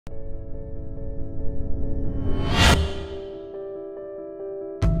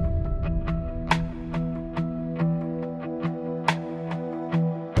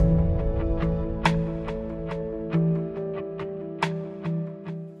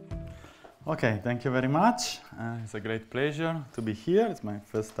Okay, thank you very much. It's a great pleasure to be here. It's my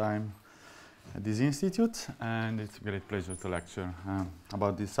first time at this institute, and it's a great pleasure to lecture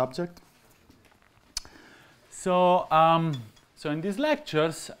about this subject. So in these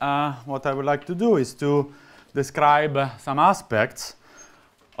lectures, what I would like to do is to describe some aspects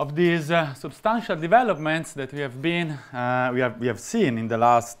of these substantial developments that we have seen in the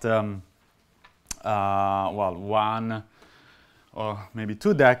last one or maybe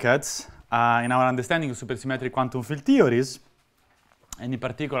 2 decades in our understanding of supersymmetric quantum field theories, and in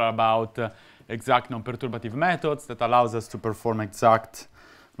particular about exact non-perturbative methods that allows us to perform exact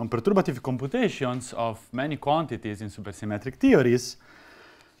non-perturbative computations of many quantities in supersymmetric theories,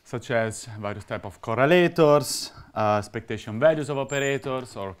 such as various types of correlators, expectation values of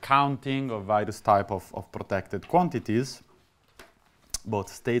operators, or counting of various types of protected quantities, both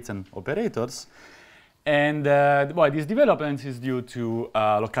states and operators. And this development is due to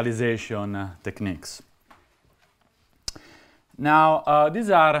localization techniques. Now,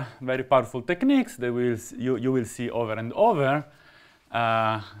 these are very powerful techniques that you will see over and over.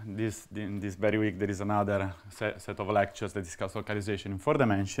 In this very week, there is another set of lectures that discuss localization in 4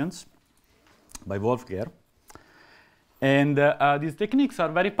 dimensions by Wolfger. And these techniques are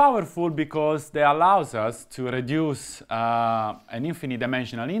very powerful because they allow us to reduce an infinite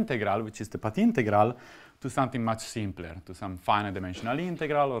dimensional integral, which is the path integral, to something much simpler, to some finite dimensional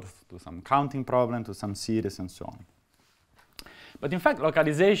integral, or to some counting problem, to some series, and so on. But in fact,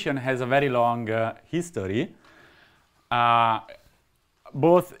 localization has a very long history,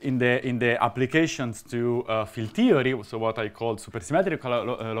 both in the applications to field theory, so what I call supersymmetric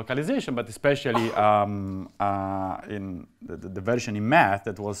localization, but especially in the version in math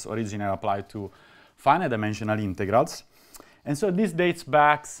that was originally applied to finite dimensional integrals. And so this dates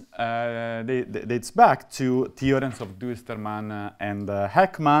back to theorems of Duisterman and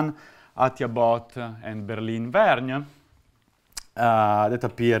Heckman, Attia-Bott and Berlin-Vergne that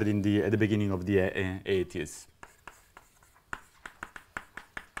appeared at the beginning of the 80s.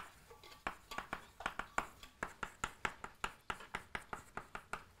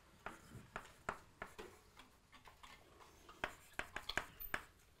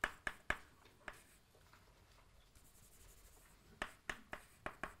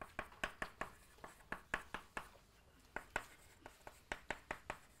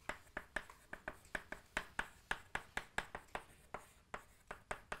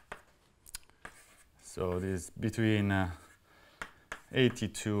 So this between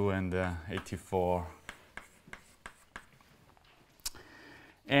 82 and 84.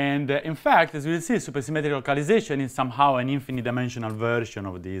 And in fact, as we will see, supersymmetric localization is somehow an infinite dimensional version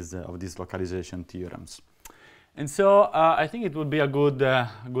of these localization theorems. And so I think it would be a good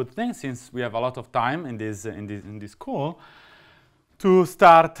thing, since we have a lot of time in this call, to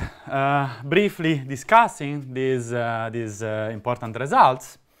start briefly discussing these important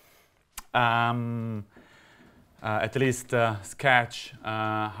results. At least sketch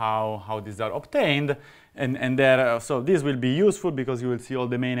how these are obtained, and so this will be useful because you will see all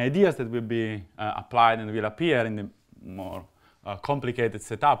the main ideas that will be applied and will appear in the more complicated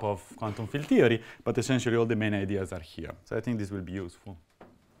setup of quantum field theory, but essentially all the main ideas are here. So I think this will be useful.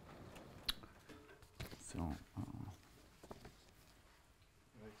 So.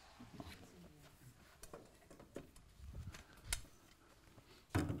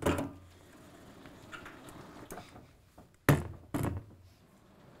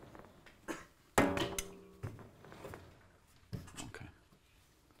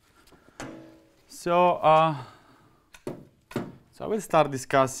 So I will start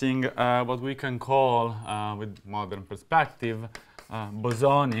discussing what we can call, with modern perspective,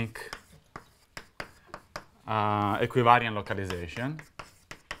 bosonic equivariant localization.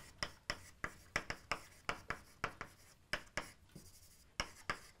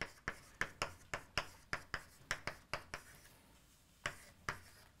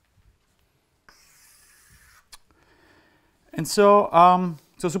 And so,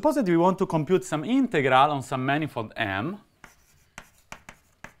 so suppose that we want to compute some integral on some manifold M.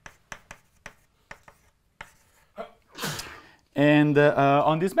 And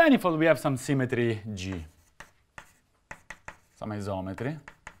on this manifold, we have some symmetry G, some isometry.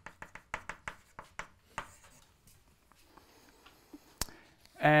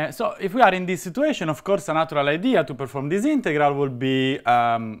 So if we are in this situation, of course, a natural idea to perform this integral would be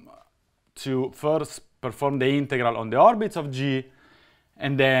to first perform the integral on the orbits of G,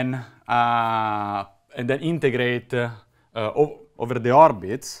 and then integrate over the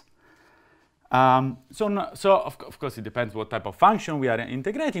orbits. So of course it depends what type of function we are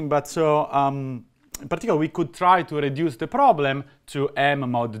integrating, but so in particular we could try to reduce the problem to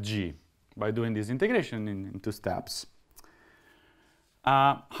M mod G. by doing this integration in 2 steps.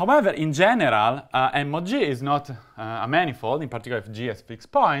 However, in general, M mod G is not a manifold. In particular, if G has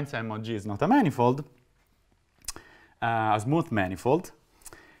fixed points, M mod G is not a manifold, a smooth manifold.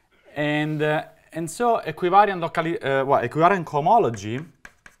 And so equivariant cohomology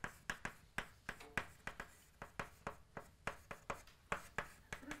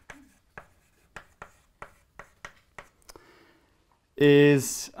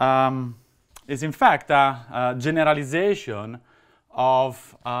is in fact a generalization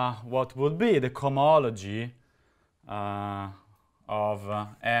of what would be the cohomology of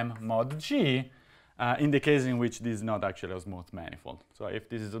M mod G in the case in which this is not actually a smooth manifold. So if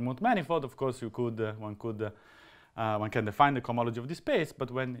this is a smooth manifold, of course, one can define the cohomology of this space, but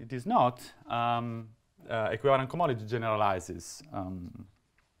when it is not, equivalent cohomology generalizes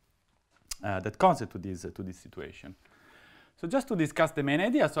that concept to this situation. So just to discuss the main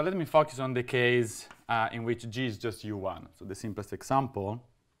idea, so let me focus on the case in which G is just U1. So the simplest example.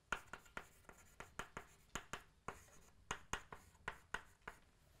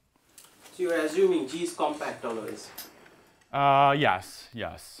 So you're assuming G is compact always? Yes,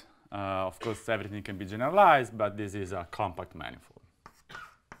 yes. Of course, everything can be generalized, but this is a compact manifold.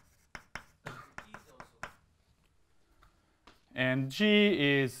 And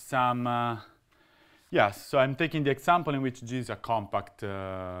G is some, yes, so I'm taking the example in which G is a compact.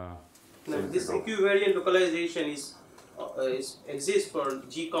 Now, this equivariant localization exists for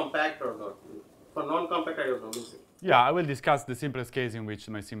G compact or not? For non-compact, I don't know. Yeah, I will discuss the simplest case in which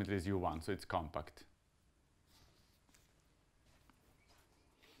my symmetry is U1, so it's compact.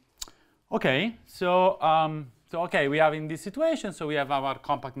 Okay, so okay, we have in this situation, so we have our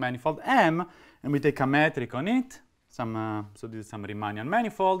compact manifold M, and we take a metric on it. So this is some Riemannian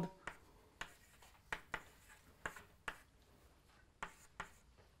manifold.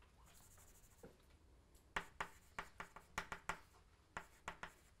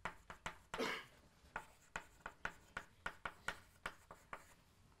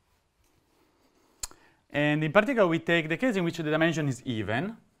 And in particular, we take the case in which the dimension is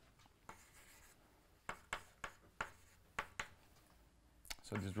even.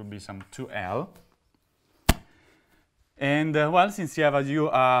 So this will be some 2L. And well, since you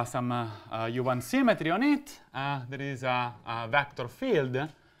have some U1 symmetry on it, there is a vector field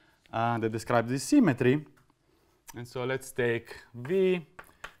that describes this symmetry. And so let's take V,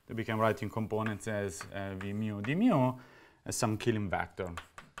 that we can write in components as V mu d mu, as some Killing vector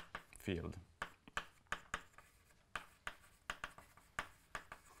field.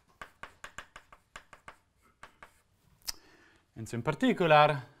 And so in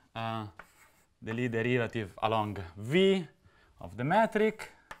particular, the Lie derivative along V of the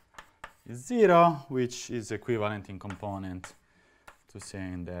metric is 0, which is equivalent in component to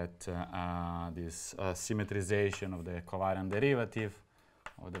saying that this symmetrization of the covariant derivative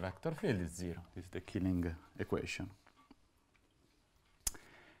of the vector field is 0. This is the Killing equation.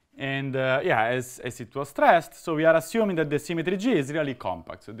 And yeah, as it was stressed, so we are assuming that the symmetry G is really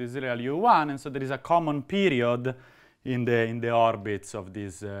compact. So this is really U1, and so there is a common period in the orbits of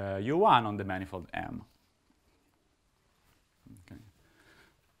this U1 on the manifold M. Okay.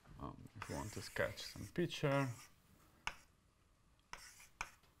 If you want to sketch some picture,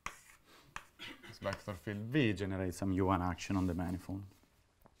 this vector field V generates some U1 action on the manifold.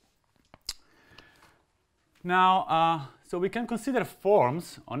 Now, so we can consider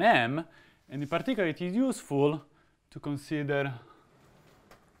forms on M, and in particular, it is useful to consider,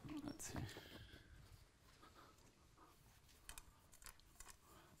 let's see,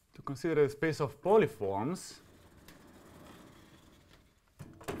 to consider a space of polyforms.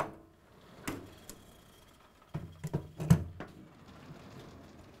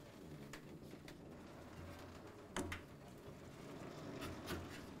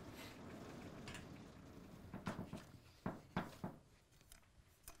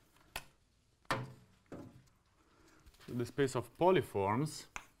 So the space of polyforms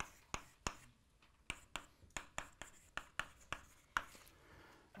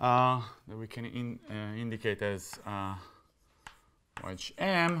that we can indicate as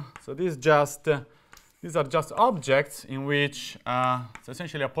OHM. So these are just objects in which it's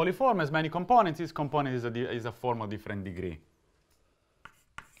essentially a polyform has many components. Each component is a form of different degree.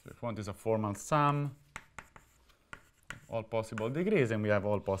 So if one is a formal sum of all possible degrees, and we have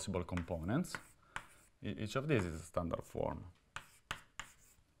all possible components. Each of these is a standard form.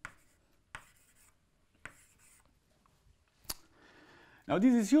 Now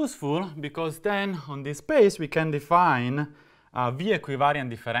this is useful because then on this space we can define a V equivariant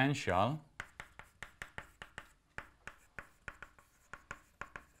differential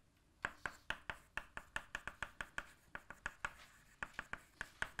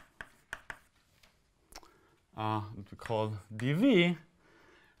that we call dv.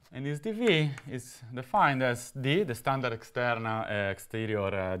 And this dv is defined as d, the standard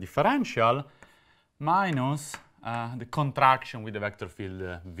exterior differential, minus the contraction with the vector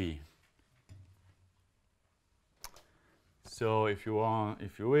field v. So if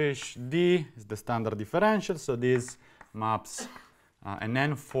you wish, d is the standard differential. So this maps an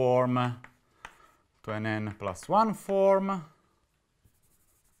n form to an n plus 1 form.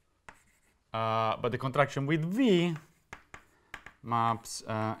 But the contraction with v maps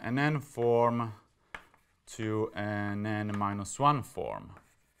an n form to an n minus 1 form.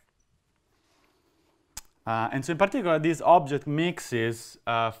 And so in particular, this object mixes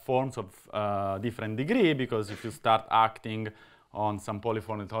forms of different degree, because if you start acting on some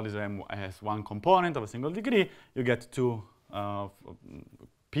polyform that only has one component of a single degree, you get two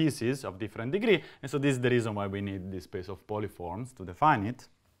pieces of different degree. And so this is the reason why we need this space of polyforms to define it.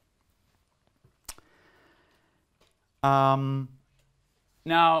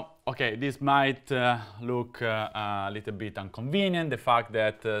 Now, okay, this might look a little bit inconvenient, the fact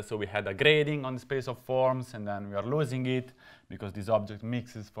that so we had a grading on the space of forms and then we are losing it because this object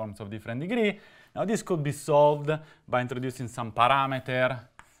mixes forms of different degree. Now this could be solved by introducing some parameter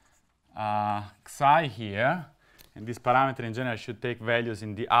xi here, and this parameter in general should take values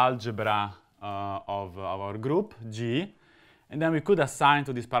in the algebra of our group G, and then we could assign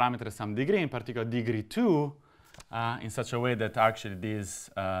to this parameter some degree, in particular degree 2, in such a way that actually this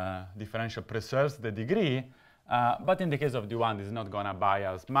differential preserves the degree, but in the case of D1 this is not going to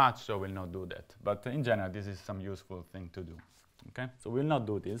bias much, so we'll not do that. But in general this is some useful thing to do. Okay, so we'll not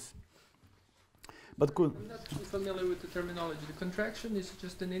do this. But could I'm not too familiar with the terminology. The contraction is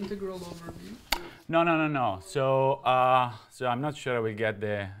just an integral over v? No. So I'm not sure we'll get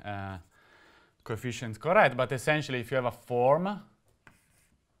the coefficients correct, but essentially if you have a form,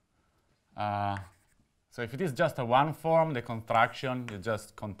 so if it is just a one form, the contraction, you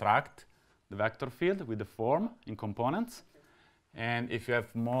just contract the vector field with the form in components. And if you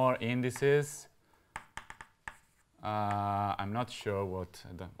have more indices, I'm not sure what,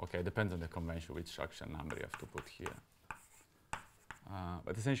 okay, it depends on the convention which action number you have to put here.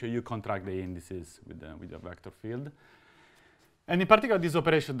 But essentially you contract the indices with the vector field. And in particular, this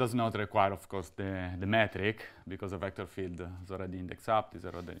operation does not require, of course, the metric, because the vector field is already indexed up, is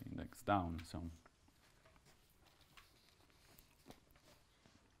already indexed down. So.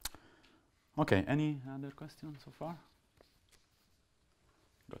 Okay, any other questions so far?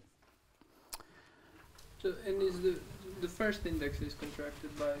 Good. So, and is the first index is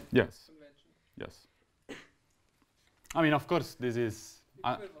contracted by yes. convention? Yes. I mean, of course, this is.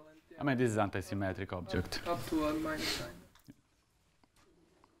 Equivalent, yeah. I mean, this is anti-symmetric object. Up to a minus sign.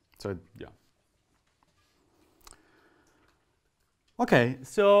 So yeah. Okay.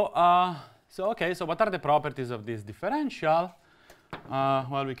 So so what are the properties of this differential?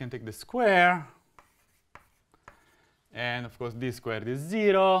 Well, we can take the square, and of course this squared is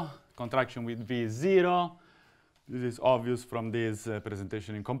 0. Contraction with v is 0. This is obvious from this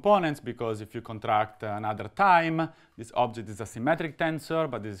presentation in components, because if you contract another time, this object is a symmetric tensor,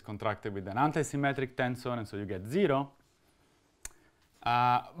 but this is contracted with an anti-symmetric tensor, and so you get 0.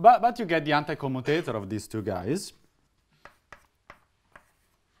 But you get the anti-commutator of these two guys.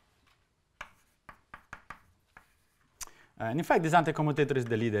 And in fact, this anti-commutator is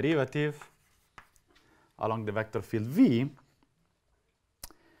the Lie derivative along the vector field v.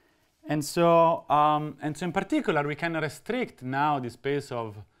 And so in particular, we can restrict now the space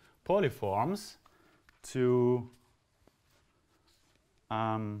of polyforms to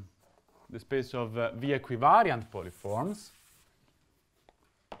the space of v equivariant polyforms.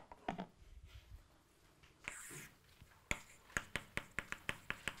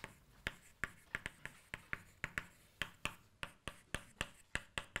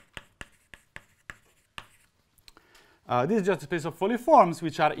 This is just a space of polyforms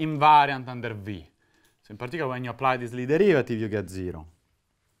which are invariant under V. So in particular, when you apply this Lie derivative, you get 0.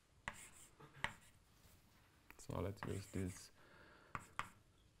 So let's use this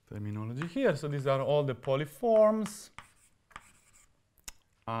terminology here. So these are all the polyforms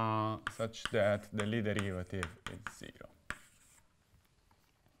such that the Lie derivative is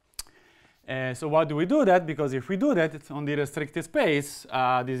 0. So why do we do that? Because if we do that, it's on the restricted space.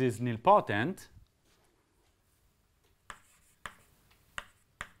 This is nilpotent.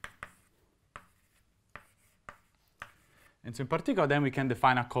 And so in particular, then we can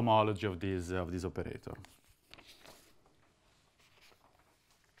define a cohomology of this operator.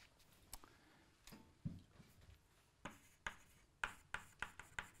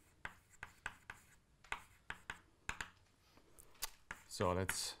 So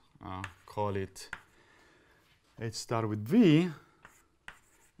let's call it H star with V.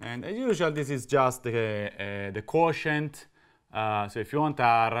 And as usual, this is just the quotient. So if you want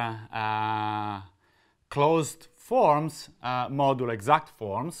our closed forms, modulo exact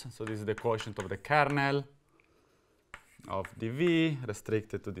forms. So this is the quotient of the kernel of dv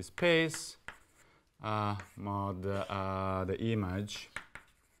restricted to this space, mod the image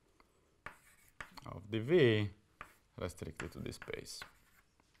of dv restricted to this space.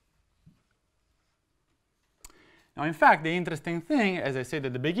 Now, in fact, the interesting thing, as I said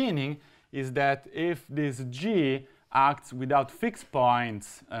at the beginning, is that if this G acts without fixed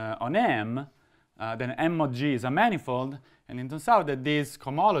points on M, then M mod G is a manifold, and it turns out that this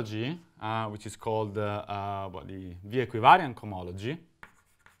cohomology, which is called the V-equivariant cohomology,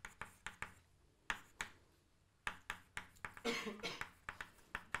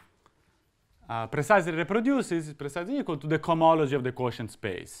 precisely reproduces, is precisely equal to the cohomology of the quotient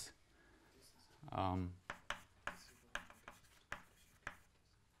space.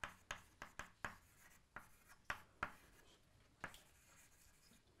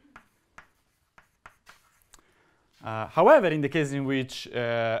 However, in the case in which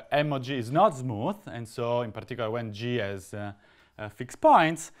M mod G is not smooth, and so in particular when G has fixed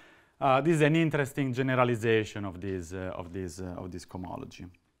points, this is an interesting generalization of this cohomology.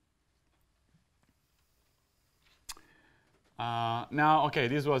 Now, okay,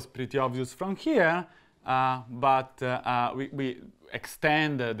 this was pretty obvious from here, but we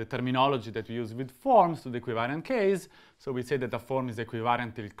extend the terminology that we use with forms to the equivariant case. So we say that a form is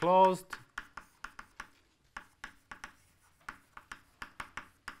equivariantly closed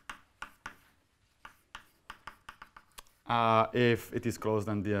if it is closed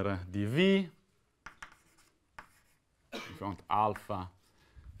under dv. If you want alpha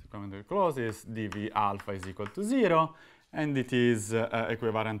equivariantly closed, is dv alpha is equal to 0, and it is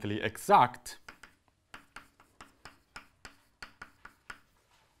equivariantly exact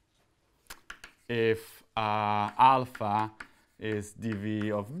if alpha is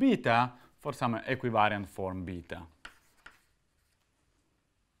dv of beta for some equivariant form beta.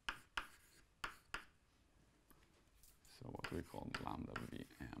 So what we call lambda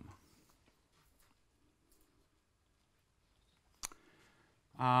vm.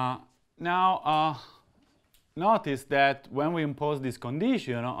 Now, notice that when we impose this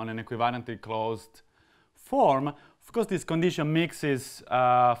condition on an equivariantly closed form, of course this condition mixes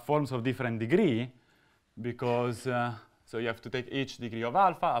forms of different degree, because so you have to take each degree of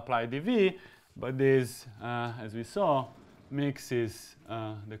alpha, apply dv, but this, as we saw, mixes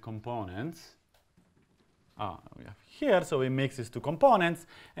the components. We have here, so it mixes two components,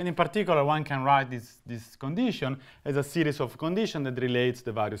 and in particular one can write this condition as a series of conditions that relates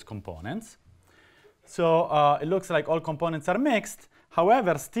the various components. So it looks like all components are mixed.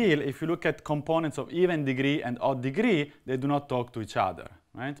 However, still, if you look at components of even degree and odd degree, they do not talk to each other,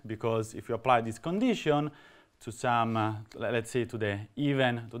 right? Because if you apply this condition to some, let's say, to the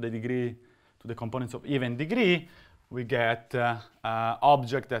components of even degree, we get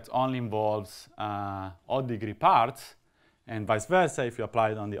object that only involves odd degree parts, and vice versa. If you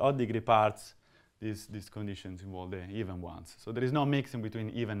apply it on the odd degree parts, these conditions involve the even ones. So there is no mixing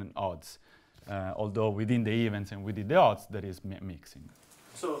between even and odds, although within the evens and within the odds there is mixing.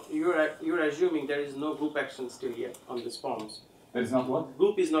 So you're assuming there is no group action still yet on these forms. There is not what?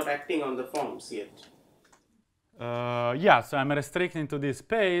 Group is not acting on the forms yet. Yeah, so I'm restricting to this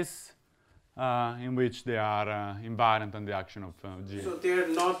space in which they are invariant on the action of G. So they are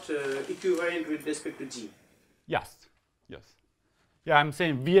not equivalent with respect to G? Yes, yes. Yeah, I'm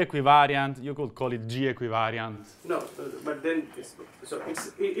saying V equivariant, you could call it G equivariant. No, but then,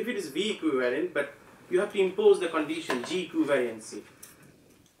 if it is V equivalent, but you have to impose the condition G equivalency.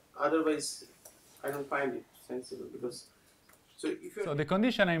 Otherwise, I don't find it sensible, because, so the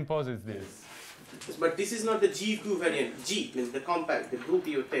condition I impose is this. But this is not the G equivalent. G means the compact, the group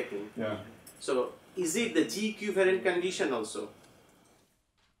you're taking. Yeah. So is it the G equivalent condition also?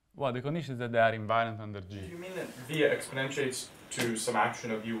 Well, the condition is that they are invariant under G. Do you mean that V exponentiates to some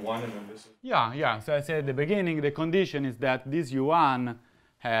action of U1 and then this is... Yeah. So I said at the beginning, the condition is that this U1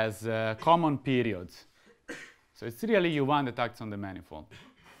 has common periods. So it's really U1 that acts on the manifold.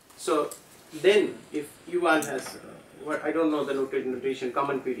 So then if U1 has, I don't know the notation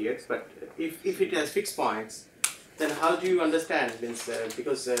common periods, but if it has fixed points, then how do you understand?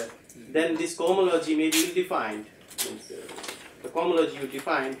 Because then this cohomology may be ill-defined. The cohomology you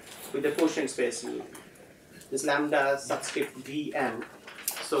define with the quotient space, this lambda subscript Vm.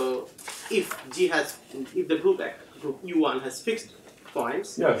 So if the group U1 has fixed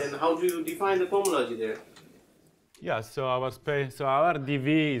points, yes, then how do you define the cohomology there? Yeah, so our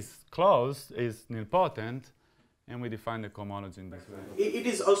dv is closed, is nilpotent, and we define the cohomology in this way. It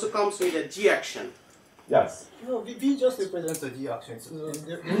is also comes with a G action. Yes. No, V just represents a G action. So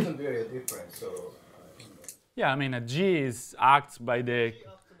there isn't really a difference. So. Yeah, I mean, a G acts by the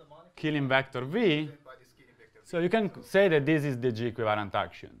Killing vector V. So you can say that this is the G equivalent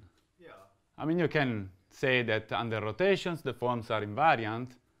action. Yeah. I mean, you can say that under rotations the forms are invariant,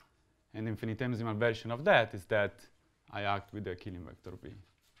 and the infinitesimal version of that is that I act with the Killing vector V.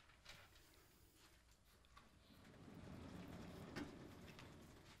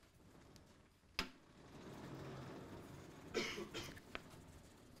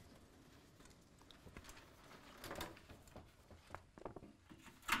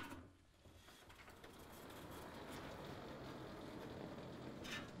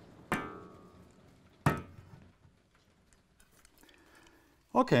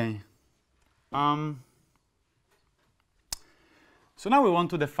 Okay. So now we want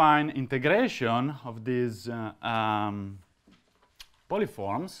to define integration of these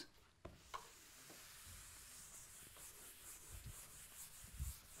polyforms.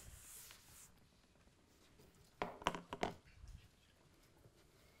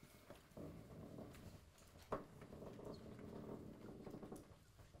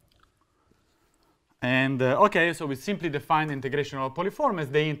 And okay, so we simply define the integration of a polyform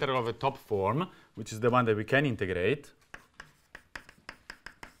as the integral of a top form, which is the one that we can integrate.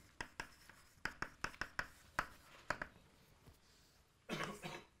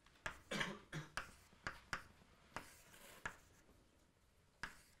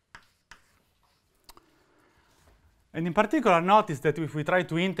 And in particular, notice that if we try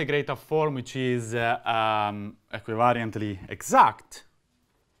to integrate a form which is equivariantly exact,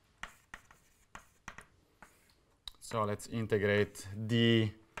 so let's integrate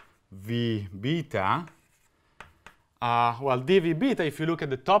dv beta. Well, dv beta, if you look at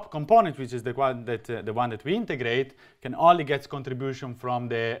the top component, which is the one that we integrate, can only get contribution from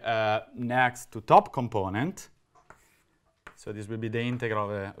the next to top component. So this will be the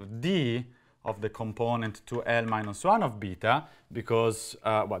integral of d of the component 2L minus 1 of beta, because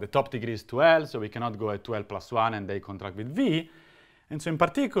well, the top degree is 2L, so we cannot go at 2L plus 1 and they contract with V. And so in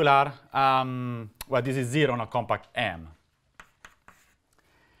particular, well, this is 0 on a compact M.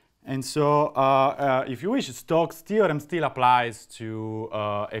 And so if you wish, Stokes' theorem still applies to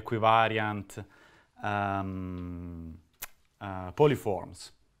equivariant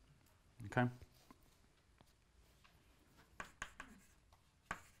polyforms. Okay?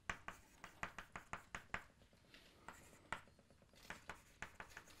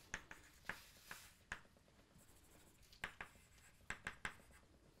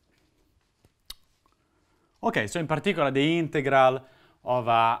 Okay, so in particular, the integral of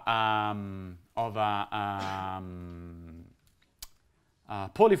a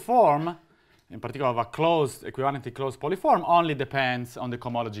polyform, in particular of a closed, equivalently closed polyform, only depends on the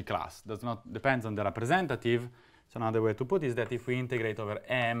cohomology class. Does not depend on the representative. So another way to put it is that if we integrate over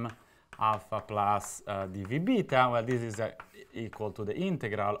M alpha plus dv beta, well, this is equal to the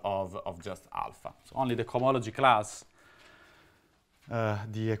integral of just alpha. So only the cohomology class,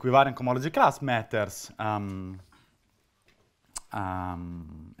 the equivalent cohomology class matters, and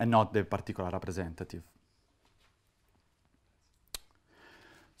not the particular representative.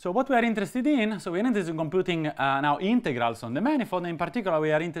 So what we are interested in, so we're interested in computing now integrals on the manifold, and in particular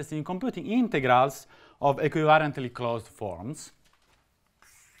we are interested in computing integrals of equivalently closed forms.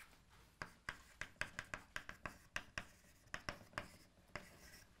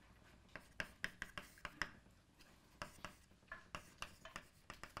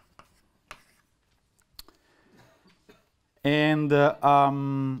 And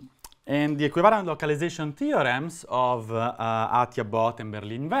the equivalent localization theorems of Attia, Bott, and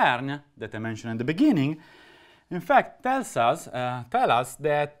Berlin-Verne that I mentioned at the beginning, in fact, tell us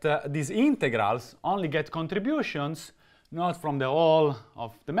that these integrals only get contributions not from the whole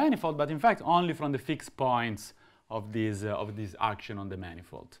of the manifold, but in fact only from the fixed points of this action on the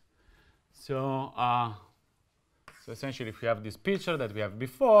manifold. So, so essentially, if we have this picture that we have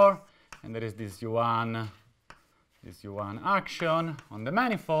before, and there is this U1 action on the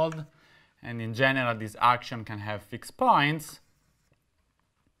manifold, and in general this action can have fixed points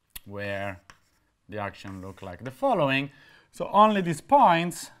where the action look like the following. So only these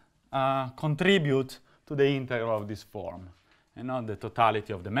points contribute to the integral of this form, and not the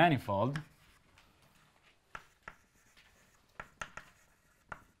totality of the manifold.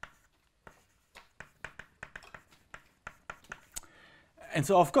 And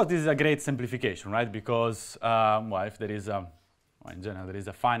so, of course, this is a great simplification, right? Because, well, if there is a, well, in general, there is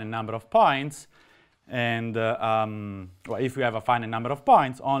a finite number of points, and well, if we have a finite number of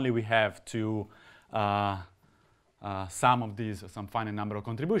points, only we have to sum of these, some finite number of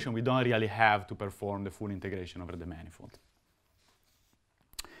contributions, we don't really have to perform the full integration over the manifold.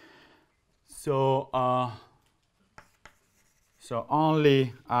 So, so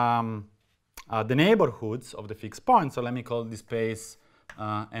only the neighborhoods of the fixed point, so let me call this space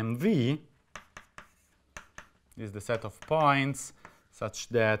MV, is the set of points such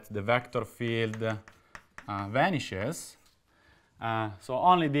that the vector field vanishes. So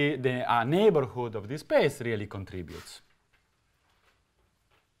only the neighborhood of this space really contributes.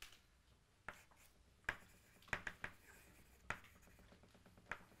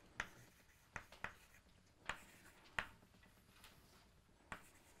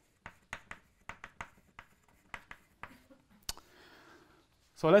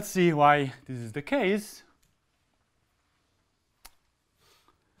 So let's see why this is the case.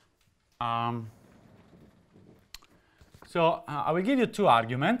 So I will give you two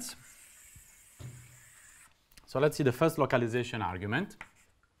arguments. So let's see the first localization argument.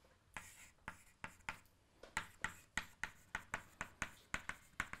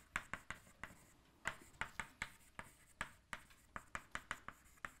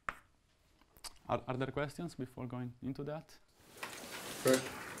 Are there questions before going into that?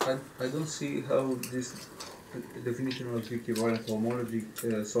 I don't see how this definition of equivalent homology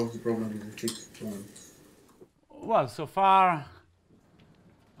solves the problem with the fixed points. Well, so far,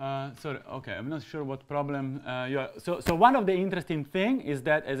 sorry, okay, I'm not sure what problem you are. So one of the interesting things is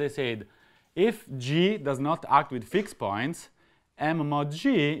that, as I said, if G does not act with fixed points, M mod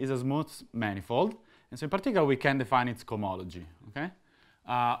G is a smooth manifold. And so in particular, we can define its cohomology, okay?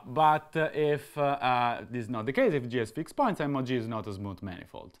 But if this is not the case, if G has fixed points, M mod G is not a smooth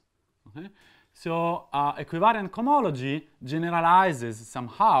manifold. Okay? So equivariant cohomology generalizes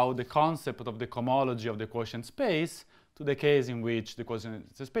somehow the concept of the cohomology of the quotient space to the case in which the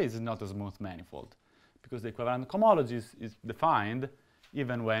quotient space is not a smooth manifold, because the equivariant cohomology is defined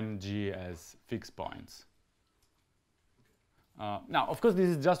even when G has fixed points. Now, of course, this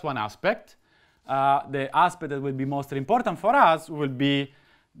is just one aspect. The aspect that will be most important for us will be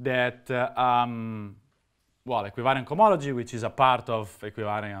that, well, equivariant cohomology, which is a part of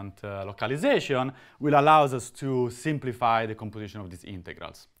equivariant localization, will allow us to simplify the computation of these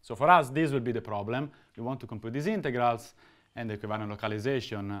integrals. So for us, this will be the problem. We want to compute these integrals, and the equivariant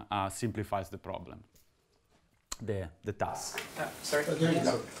localization simplifies the problem, the task. Sorry.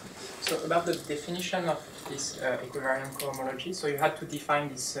 So about the definition of this equivariant cohomology, so you had to define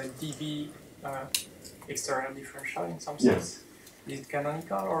this dB external differential in some sense. Is it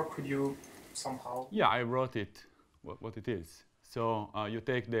canonical, or could you somehow? Yeah, I wrote it, what it is. So you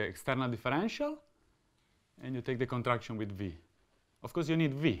take the external differential, and you take the contraction with V. Of course, you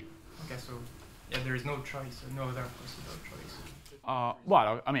need V. Okay, so yeah, there is no choice, no other possible choice.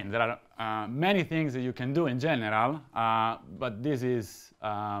 Well, I mean, there are many things that you can do in general, but this is,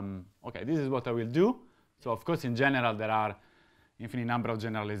 okay, this is what I will do. So of course, in general, there are infinite number of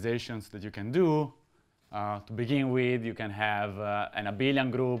generalizations that you can do. To begin with, you can have an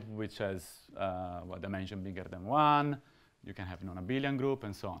abelian group, which has a dimension bigger than 1. You can have non-abelian group,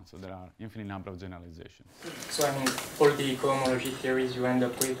 and so on. So there are infinite number of generalizations. So I mean, all the cohomology theories you end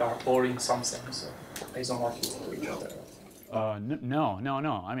up with are all in some sense isomorphic to each other.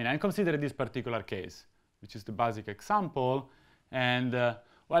 No. I mean, I consider this particular case, which is the basic example. And,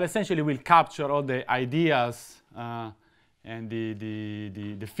 well, essentially, we'll capture all the ideas and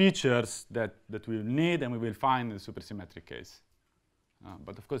the features that we'll need, and we will find in the supersymmetric case.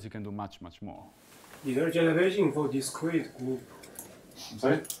 But of course, you can do much more. Is there generalization for discrete group?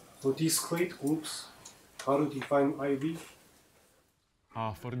 Sorry? For discrete groups, how to define IV?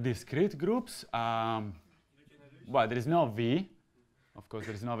 For discrete groups, well, there is no V. Of course,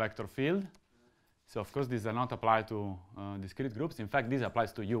 there is no vector field. So of course, these are not applied to discrete groups. In fact, this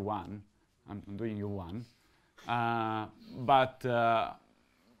applies to U1. I'm doing U1. But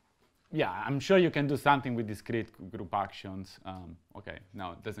yeah, I'm sure you can do something with discrete group actions. Okay,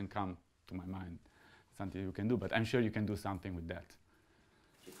 now it doesn't come to my mind something you can do, but I'm sure you can do something with that.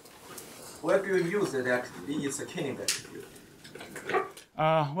 Where do you use that V is a Kenny vector field?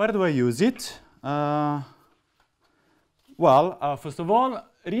 Where do I use it? Well, first of all,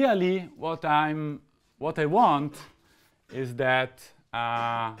 really what I want is that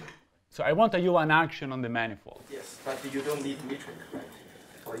so I want a U1 action on the manifold. Yes, but you don't need metric, right?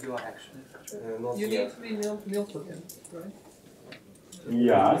 For your action. You need to be nilpotent, right?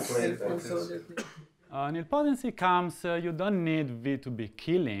 Yes. And Nilpotency comes, you don't need V to be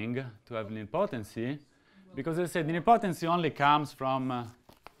killing to have nilpotency, because as I said, nilpotency only comes from,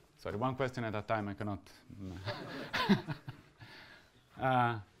 sorry, one question at a time, I cannot.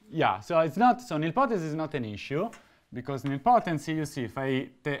 Yeah, so it's not, so nilpotency is not an issue. because nilpotency, you see, if I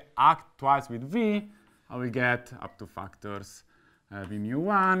act twice with V, I will get up to factors V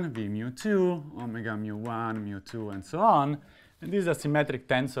mu1, V mu2, omega mu1, mu2, and so on. And this is a symmetric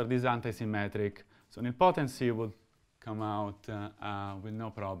tensor, this is anti-symmetric. So nilpotency would come out with no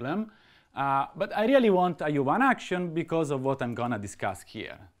problem. But I really want a U1 action because of what I'm going to discuss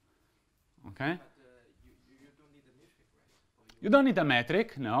here. Okay? You don't need a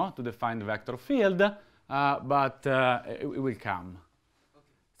metric, no, to define the vector field, but it will come. Okay.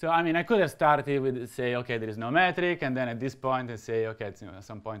 So, I mean, I could have started with, say, OK, there is no metric, and then at this point I say, OK, at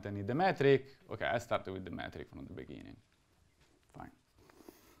some point I need the metric. OK, I started with the metric from the beginning.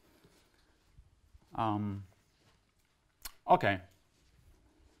 Fine. OK.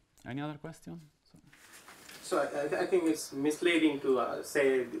 Any other question? So I think it's misleading to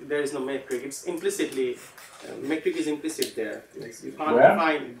say there is no metric. It's implicitly, metric is implicit there. You can't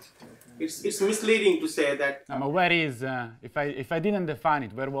define it. It's misleading to say that. Where is, if I didn't define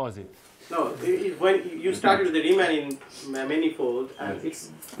it, where was it? No, when you started with the Riemann manifold, and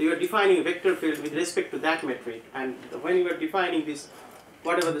you are defining a vector field with respect to that metric. And when you are defining this,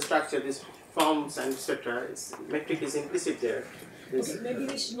 whatever the structure, this forms and etc., metric is implicit there. Okay, maybe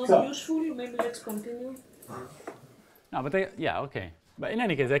it's not useful. Maybe let's continue. No, but yeah, OK. But in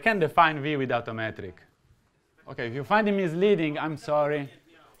any case, I can define V without a metric. OK, if you find it misleading, I'm sorry.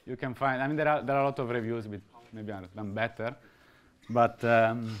 You can find, I mean, there are a lot of reviews with maybe I've done better. But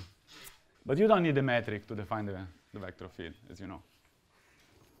you don't need a metric to define the vector field, as you know.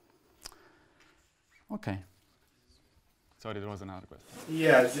 OK. Sorry, there was another question.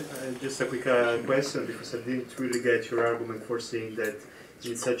 Yeah, just a quick question, because I didn't really get your argument for saying that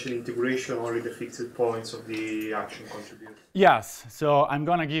in such an integration, only the fixed points of the action contribute. Yes, so I'm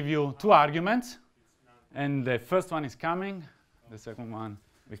going to give you two arguments. And the first one is coming. The second one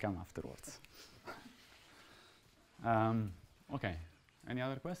will come afterwards. OK. Any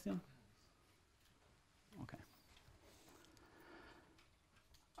other question? OK.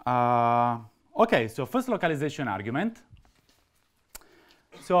 OK, so first localization argument.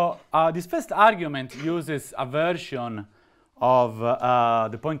 So this first argument uses a version of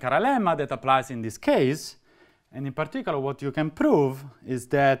the Poincare lemma that applies in this case. And in particular, what you can prove is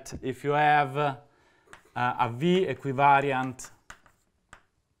that if you have a V equivariant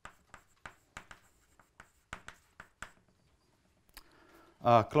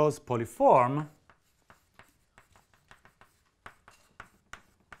closed polyform,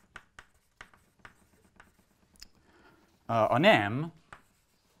 on M,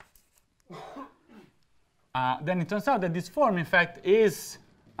 then it turns out that this form, in fact, is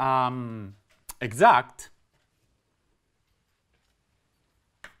exact.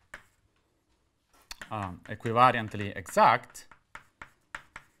 Equivariantly exact,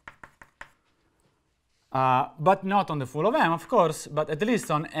 but not on the full of M, of course, but at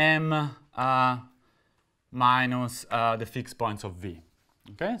least on M minus the fixed points of V.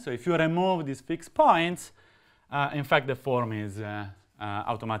 Okay, so if you remove these fixed points, in fact, the form is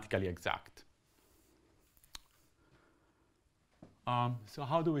automatically exact. So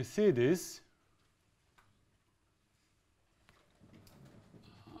how do we see this?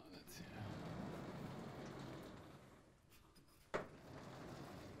 Let's see.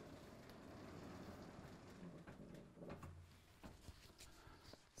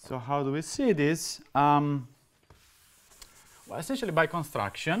 So how do we see this? Well, essentially by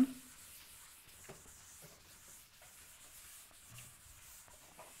construction.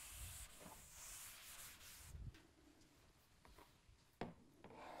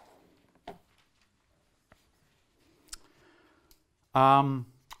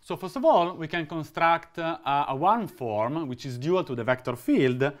 So first of all, we can construct a one form which is dual to the vector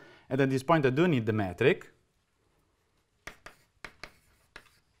field, and at this point I do need the metric.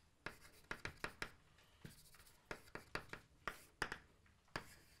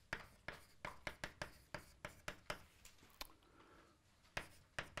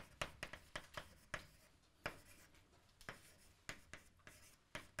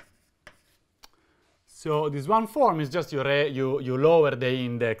 So this one form is just you lower the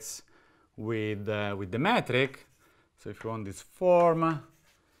index with the metric. So if you want this form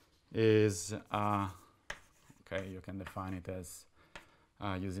is, OK, you can define it as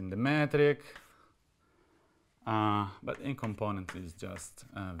using the metric. But in component is just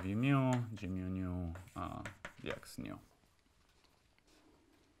V mu, G mu nu, dx nu.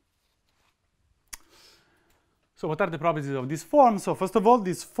 So what are the properties of this form? So first of all,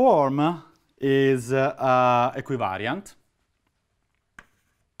 this form is equivariant.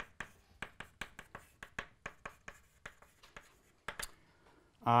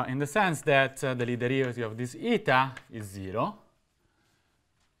 in the sense that the Lie derivative of this eta is 0.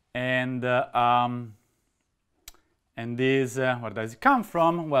 And this, where does it come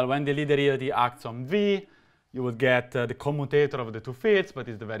from? Well, when the Lie derivative acts on V, you would get the commutator of the two fields, but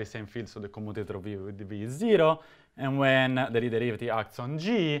it's the very same field, so the commutator of V with V is 0. And when the Lie derivative acts on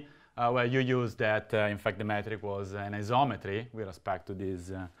G, well, you use that, in fact, the metric was an isometry with respect to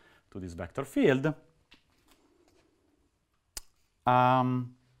this vector field.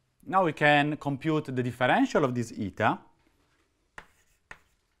 Now we can compute the differential of this eta.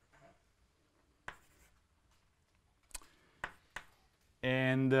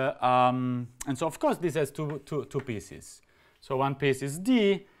 And so, of course, this has two pieces. So one piece is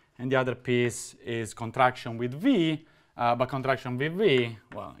D, and the other piece is contraction with V. But contraction with V,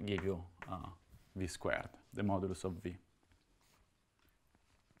 well, give you V squared, the modulus of V.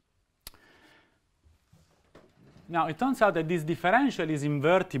 Now, it turns out that this differential is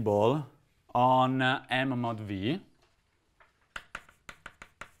invertible on M mod V.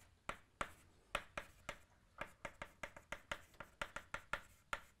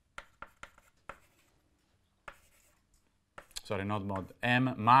 Sorry, not mod,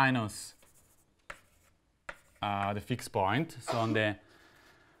 M minus the fixed point. So on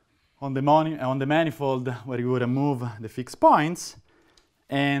the manifold where you remove the fixed points,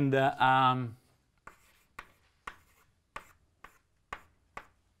 and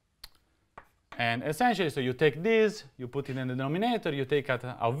essentially, so you take this, you put it in the denominator, you take out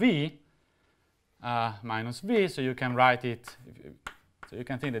a V minus V, so you can write it. So you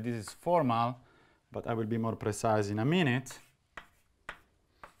can think that this is formal, but I will be more precise in a minute.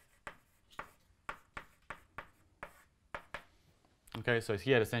 Okay, so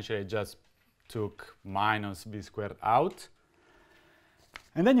here essentially I just took minus V squared out.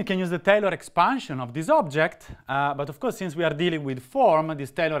 And then you can use the Taylor expansion of this object. But of course, since we are dealing with form, this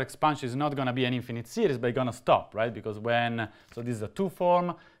Taylor expansion is not going to be an infinite series, but it's going to stop, right? Because so this is a 2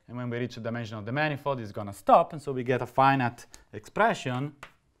 form, and when we reach the dimension of the manifold, it's going to stop. And so we get a finite expression.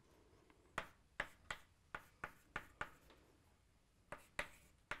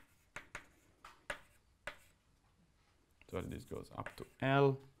 So this goes up to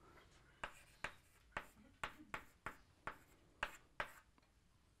L.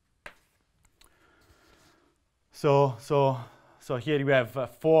 So here you have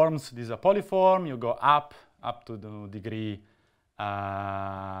forms. This is a polyform. You go up to the degree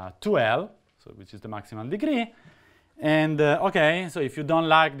 2L, so which is the maximum degree. And okay, so if you don't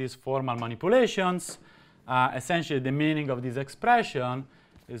like these formal manipulations, essentially the meaning of this expression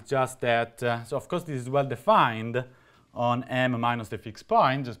is just that. So of course this is well defined on M minus the fixed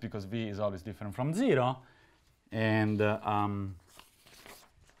point, just because V is always different from 0. And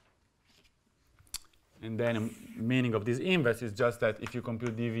then the meaning of this inverse is just that if you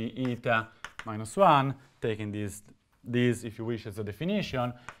compute dV eta minus 1, taking this, if you wish, as a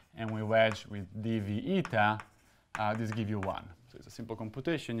definition, and we wedge with dV eta, this gives you 1. So it's a simple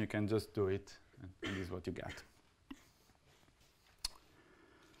computation. You can just do it, and this is what you get.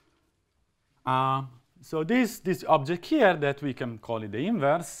 So this object here, that we can call it the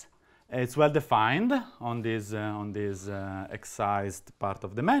inverse, it's well defined on this excised part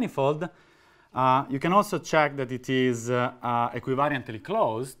of the manifold. You can also check that it is equivariantly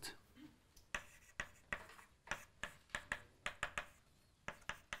closed.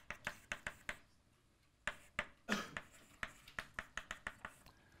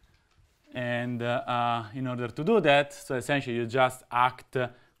 And in order to do that, so essentially you just act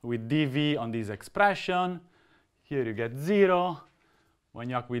with dV on this expression. Here you get 0. When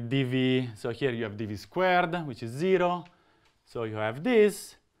you act with dV, so here you have dV squared, which is 0. So you have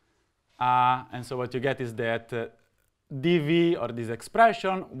this. And so what you get is that dV, or this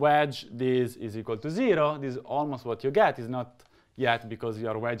expression, wedge this is equal to 0. This is almost what you get. It's not yet because you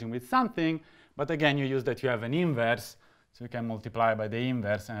are wedging with something. But again, you use that you have an inverse. So you can multiply by the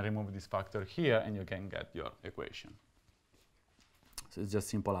inverse and remove this factor here, and you can get your equation. So it's just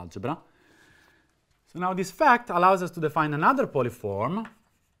simple algebra. So now this fact allows us to define another polyform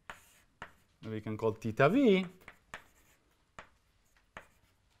that we can call theta v.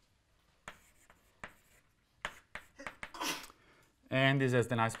 And this has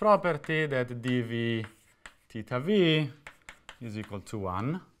the nice property that dv theta v is equal to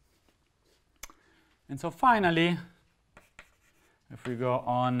 1. And so finally, if we go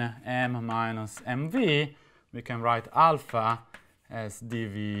on m minus mv, we can write alpha as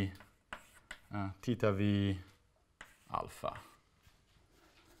dv theta v alpha.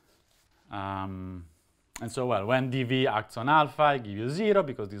 And so, well, when dv acts on alpha, I give you 0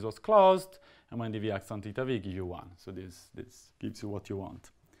 because this was closed. and when dv acts on theta v give you 1. So this gives you what you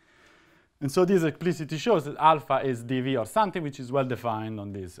want. And so this explicitly shows that alpha is dv or something which is well defined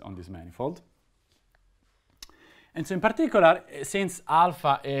on this manifold. And so in particular, since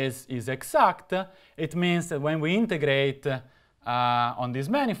alpha is exact, it means that when we integrate on this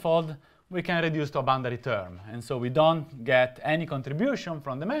manifold, we can reduce to a boundary term. And so we don't get any contribution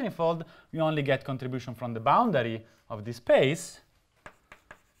from the manifold, we only get contribution from the boundary of this space.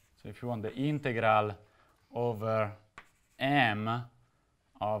 So if you want the integral over m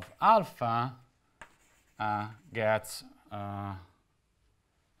of alpha gets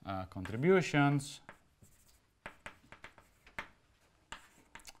contributions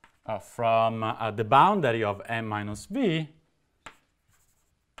from the boundary of m minus v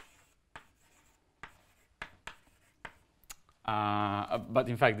but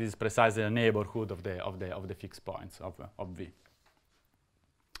in fact this is precisely the neighborhood of the fixed points of v.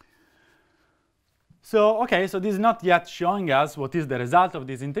 So okay, so this is not yet showing us what is the result of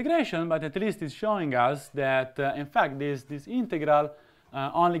this integration, but at least it's showing us that in fact this integral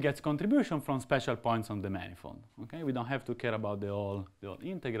only gets contribution from special points on the manifold. Okay, we don't have to care about the whole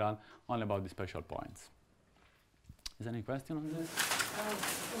integral, only about the special points. Is there any question on this?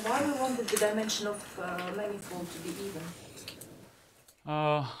 Why we wanted the dimension of manifold to be even?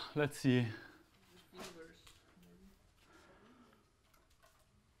 Let's see.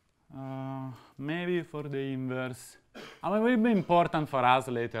 Maybe for the inverse. I mean, it will be important for us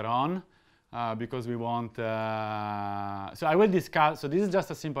later on because we want. So I will discuss. So this is just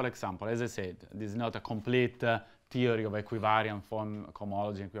a simple example. As I said, this is not a complete theory of equivariant form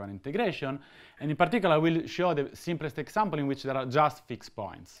cohomology and equivalent integration. And in particular, I will show the simplest example in which there are just fixed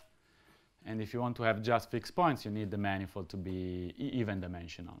points. And if you want to have just fixed points, you need the manifold to be even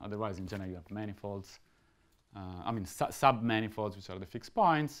dimensional. Otherwise, in general, you have manifolds. I mean, sub-manifolds, which are the fixed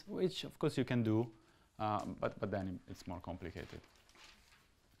points, which, of course, you can do, but then it's more complicated.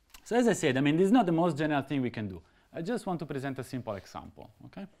 So as I said, I mean, this is not the most general thing we can do. I just want to present a simple example,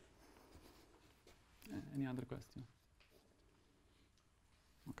 okay? Any other question?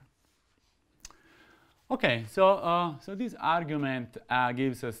 Okay. Okay, so this argument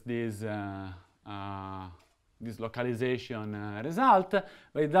gives us this localization result,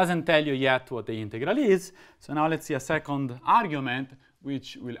 but it doesn't tell you yet what the integral is. So now let's see a second argument,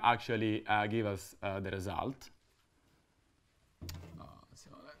 which will actually give us the result. So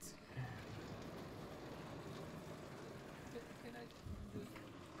let's see. Can I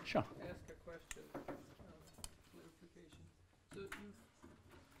just Sure. ask a question, clarification? So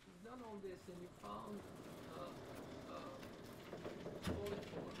you've done all this and you found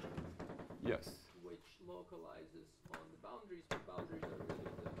polyform. Yes. Which localizes on the boundaries, but boundaries are really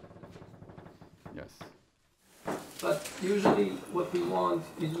the fixed points. Yes. But usually what we want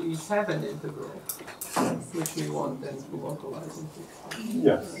is we have an integral, which we want then to localize in fixed points.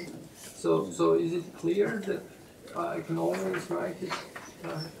 Yes. So is it clear that I can always write it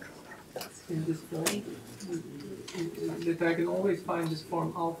in this form? That I can always find this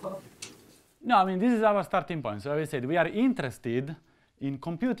form alpha? No, I mean, this is our starting point. So as I said, we are interested in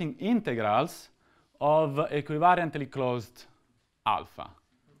computing integrals of equivariantly closed alpha.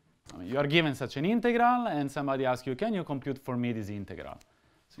 I mean, you are given such an integral, and somebody asks you, can you compute for me this integral?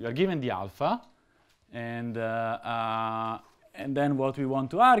 So you are given the alpha, and then what we want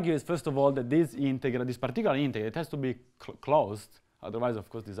to argue is, first of all, that this integral, this particular integral, it has to be closed. Otherwise, of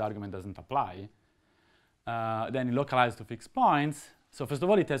course, this argument doesn't apply. Then it localizes to fixed points. So first of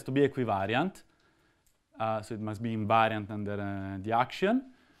all, it has to be equivariant. So it must be invariant under the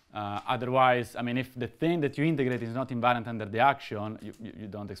action. Otherwise, I mean, if the thing that you integrate is not invariant under the action, you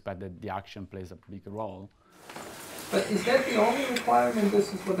don't expect that the action plays a big role. But is that the only requirement?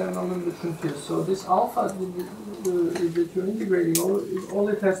 This is what I'm a little bit confused. So this alpha that you're integrating, all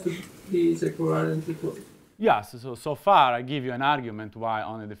it has to be is equivalently closed. Yes. So far, I give you an argument why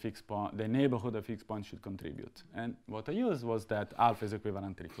only the fixed point, the neighborhood of fixed points should contribute. And what I used was that alpha is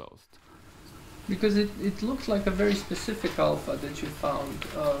equivalently closed. Because it looks like a very specific alpha that you found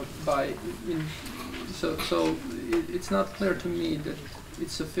so it's not clear to me that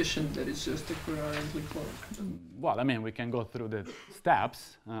it's sufficient that it's just equivalently closed. Well, I mean, we can go through the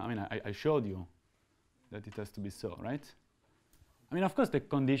steps. I mean, I showed you that it has to be so, right? I mean, of course, the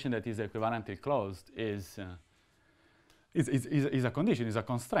condition that is equivalently closed is a condition, is a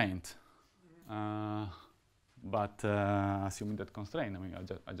constraint. But assuming that constraint, I mean,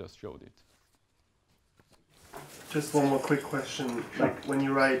 I just showed it. Just one more quick question. Like when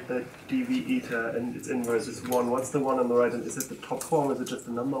you write that dv eta and its inverse is 1, what's the one on the right? And is it the top form? Is it just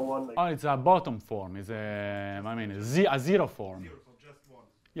the number 1? Like Oh, it's a bottom form. It's a zero form. Zero, so just 1.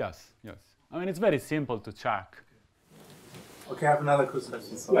 Yes, yes. I mean, it's very simple to check. Okay, I have another question.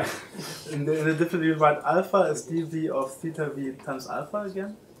 Sorry. in the difference, you write alpha as dv of theta v times alpha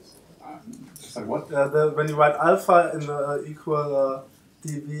again? Like what? When you write alpha in the equal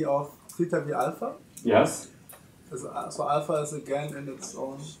dv of theta v alpha? Yes. So alpha is again in its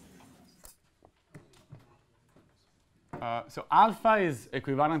own. So alpha is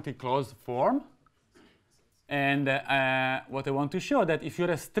equivalently closed form. And what I want to show that if you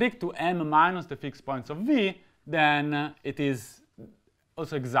restrict to m minus the fixed points of v, then it is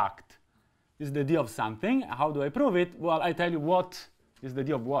also exact. This is the d of something. How do I prove it? Well, I tell you what is the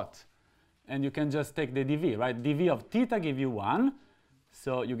d of what. And you can just take the dv, right? dv of theta give you 1,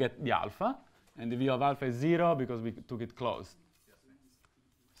 so you get the alpha. And dv of alpha is 0 because we took it closed.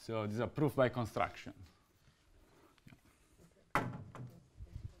 So this is a proof by construction.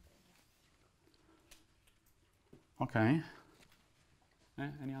 Okay.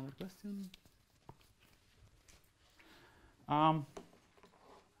 Any other question?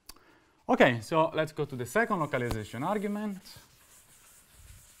 Okay, so let's go to the second localization argument.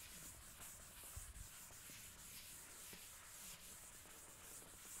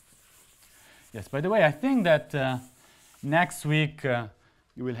 Yes, by the way, I think that next week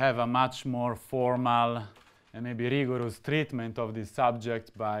you will have a much more formal and maybe rigorous treatment of this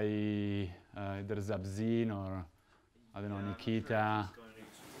subject by either Zabzin or, I don't know, Nikita.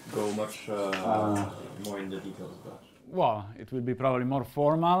 Go much more in the details, but well, it will be probably more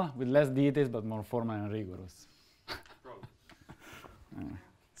formal with less details, but more formal and rigorous.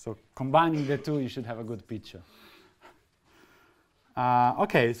 So combining the two, you should have a good picture.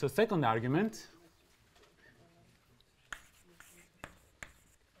 Okay, so second argument.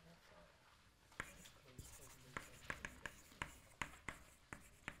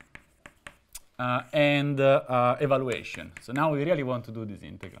 And evaluation. So now we really want to do this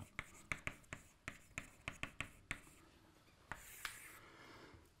integral.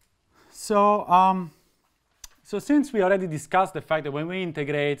 So, so since we already discussed the fact that when we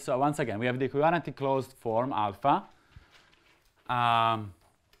integrate, so once again, we have the equivalently closed form alpha. So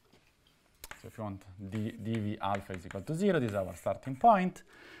if you want, dv alpha is equal to 0, this is our starting point.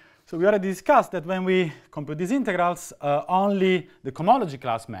 So we already discussed that when we compute these integrals, only the cohomology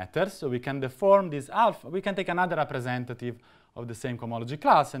class matters. So we can deform this alpha. We can take another representative of the same cohomology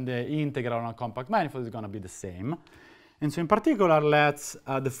class, and the integral on a compact manifold is going to be the same. And so in particular, let's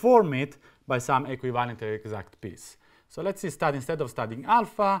deform it by some equivalent exact piece. So let's study, instead of studying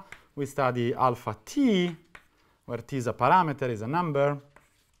alpha, we study alpha t, where t is a parameter, is a number,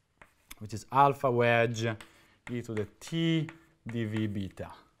 which is alpha wedge e to the t dv beta.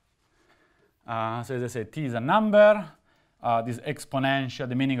 So as I said, t is a number. This exponential,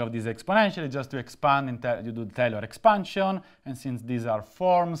 the meaning of this exponential is just to expand, you do the Taylor expansion, and since these are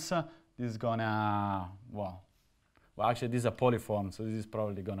forms, this is gonna, well, actually these are polyforms, so this is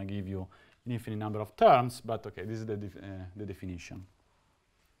probably gonna give you an infinite number of terms, but okay, this is the definition.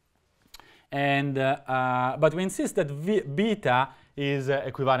 And, but we insist that beta is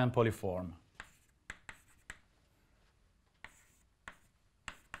equivalent polyform.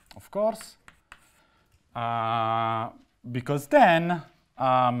 Of course. Because then,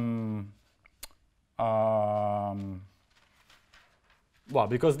 well,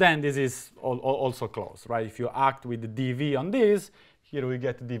 because then this is also closed, right? If you act with the dv on this, here we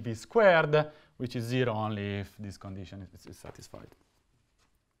get dv squared, which is 0 only if this condition is satisfied.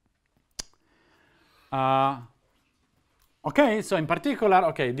 Okay, so in particular,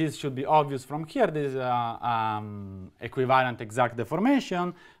 okay, this should be obvious from here. This is equivalent exact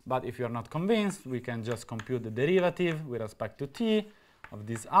deformation, but if you're not convinced, we can just compute the derivative with respect to t of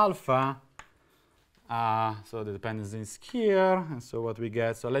this alpha. So the dependence is here, and so what we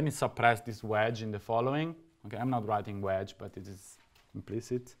get, so let me suppress this wedge in the following. Okay, I'm not writing wedge, but it is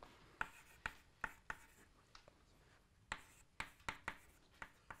implicit.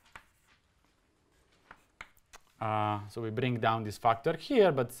 So we bring down this factor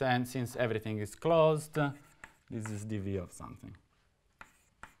here, but then since everything is closed, this is dv of something.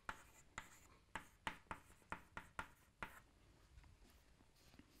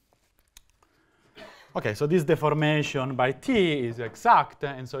 Okay, so this deformation by t is exact,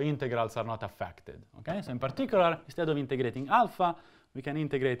 and so integrals are not affected. Okay, so in particular, instead of integrating alpha, we can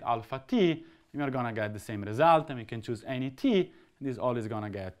integrate alpha t, and we are going to get the same result, and we can choose any t, and this all is going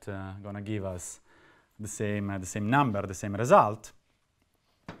to give us the same number, the same result.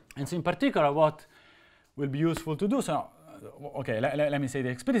 And so in particular, what will be useful to do, so, okay, let me say the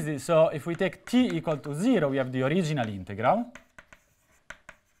explicitly. So if we take t equal to 0, we have the original integral.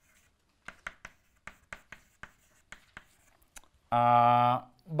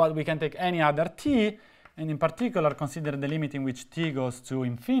 but we can take any other t, and in particular consider the limit in which t goes to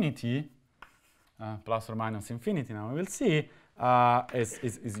infinity, plus or minus infinity, now we will see,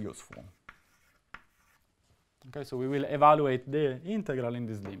 is useful. Okay, so we will evaluate the integral in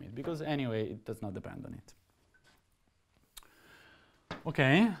this limit, because anyway it does not depend on it.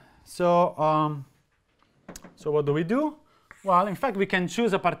 Okay, so so what do we do? Well, in fact, we can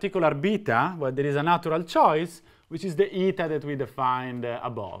choose a particular beta where there is a natural choice, which is the eta that we defined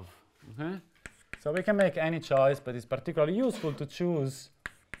above. Okay? So we can make any choice, but it's particularly useful to choose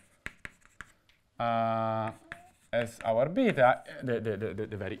as our beta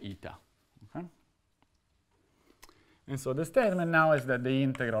the very eta. Okay? And so the statement now is that the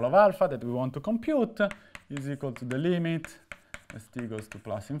integral of alpha that we want to compute is equal to the limit as t goes to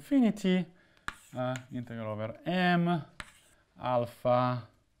plus infinity, integral over m alpha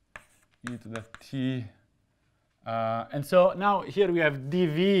e to the t. And so now here we have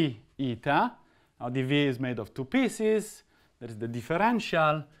dv eta. Now dv is made of two pieces. There is the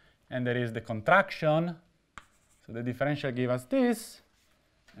differential and there is the contraction. So the differential gives us this,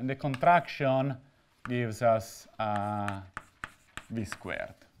 and the contraction gives us v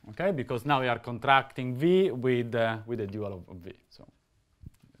squared. Okay, because now we are contracting v with the dual of v. So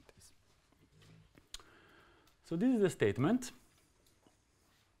this is the statement.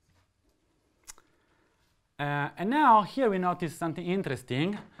 And now here we notice something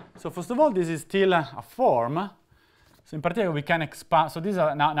interesting. So first of all, this is still a form. So in particular, we can expand. So this is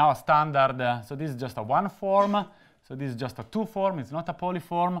now a standard. So this is just a one form. So this is just a two form. It's not a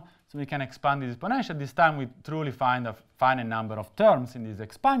polyform. So we can expand this exponential. This time we truly find a finite number of terms in this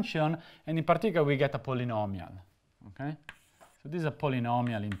expansion. And in particular, we get a polynomial. Okay? So this is a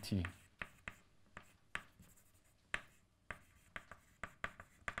polynomial in T.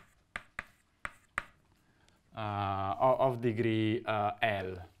 Of degree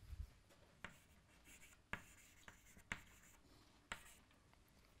L.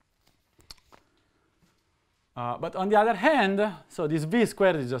 But on the other hand, so this v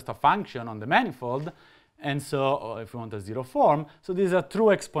squared is just a function on the manifold, and so if we want a zero form, so this is a true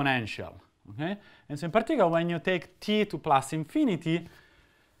exponential. Okay? And so in particular, when you take t to plus infinity,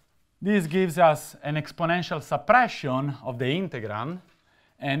 this gives us an exponential suppression of the integrand.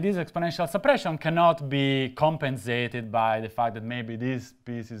 And this exponential suppression cannot be compensated by the fact that maybe this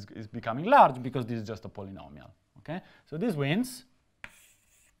piece is becoming large, because this is just a polynomial. Okay? So this wins.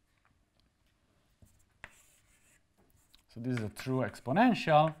 So this is a true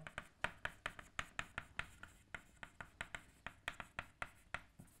exponential.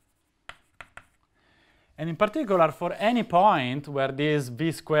 And in particular, for any point where this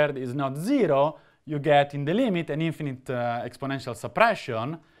v squared is not 0, you get in the limit an infinite exponential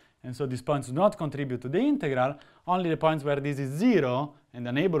suppression. And so these points do not contribute to the integral. Only the points where this is 0 and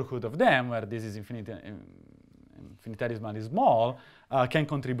the neighborhood of them, where this is infinitesimally small, can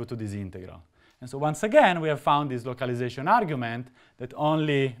contribute to this integral. And so once again, we have found this localization argument that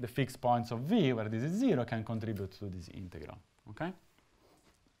only the fixed points of v, where this is 0, can contribute to this integral. Okay?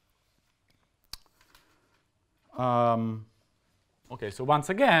 Okay, so once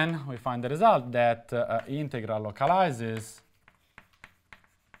again, we find the result that integral localizes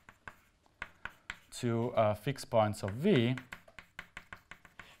to fixed points of v.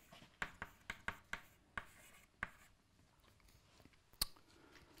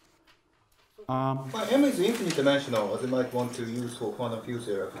 But M is infinite dimensional, as you might want to use for quantum field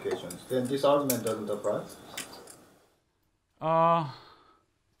theory applications. Then this argument doesn't apply?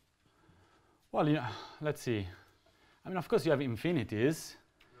 Well, yeah, let's see. I mean, of course, you have infinities.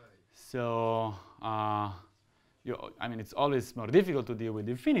 Right. So, I mean, it's always more difficult to deal with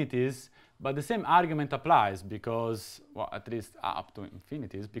infinities, but the same argument applies because, well, at least up to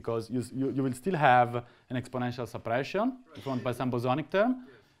infinities, because you will still have an exponential suppression, right, if you want by some bosonic term.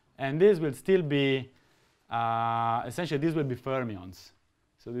 Yes. And this will still be, essentially, these will be fermions.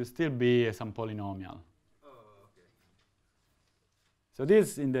 So there will still be some polynomial. So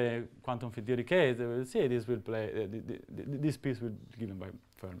this, in the quantum field theory case, we will see this will play, this piece will be given by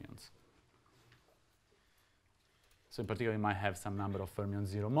fermions. So in particular, you might have some number of fermion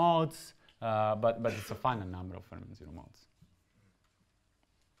zero modes, but it's a finite number of fermion zero modes.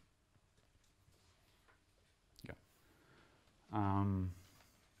 Yeah.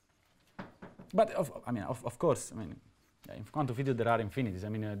 But of course, I mean, yeah, in quantum field there are infinities. I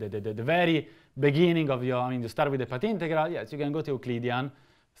mean, the very beginning of your, I mean, you start with the path integral. Yes, you can go to Euclidean.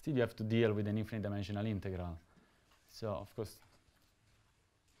 Still, you have to deal with an infinite dimensional integral. So, of course,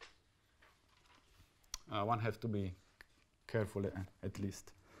 one has to be careful at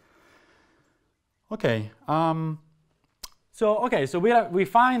least. Okay. So, okay, so we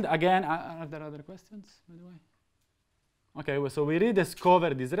find, again, are there other questions, by the way? Okay, well, so we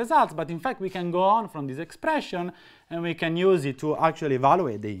rediscover these results, but in fact we can go on from this expression and we can use it to actually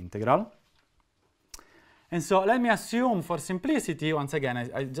evaluate the integral. And so let me assume for simplicity, once again,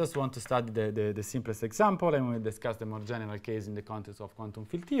 I just want to study the simplest example and we'll discuss the more general case in the context of quantum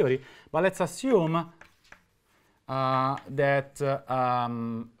field theory, but let's assume that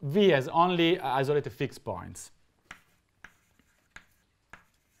V has only isolated fixed points.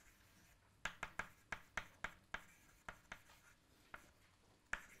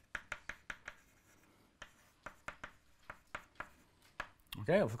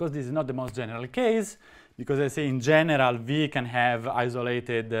 Okay, of course, this is not the most general case, because I say in general, V can have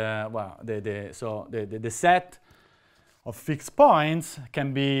isolated, well, the set of fixed points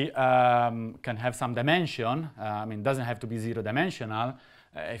can be, can have some dimension. I mean, it doesn't have to be zero dimensional.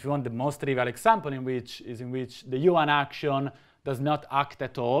 If you want the most trivial example in which the U1 action does not act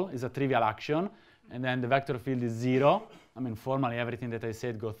at all, is a trivial action, and then the vector field is zero. I mean, formally everything that I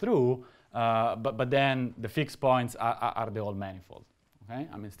said go through, but then the fixed points are the whole manifold. Okay?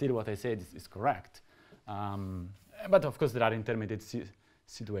 I mean, still what I said is correct. But of course, there are intermediate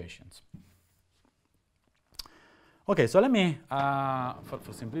situations. Okay, so let me,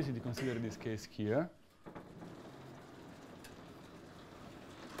 for simplicity, consider this case here.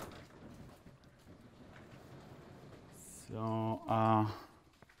 So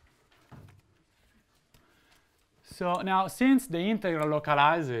now, since the integral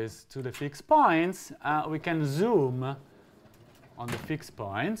localizes to the fixed points, we can zoom on the fixed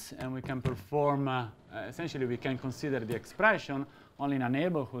points, and we can perform, essentially we can consider the expression only in a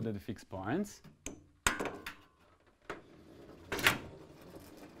neighborhood of the fixed points.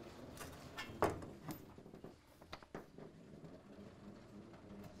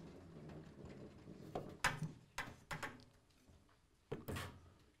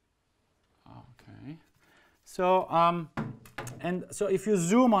 Okay. So, and so if you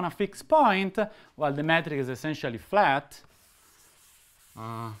zoom on a fixed point, well, the metric is essentially flat.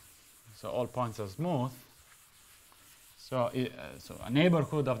 So all points are smooth. So, so a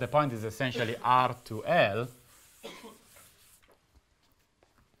neighborhood of the point is essentially R to L.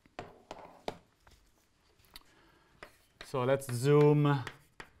 So let's zoom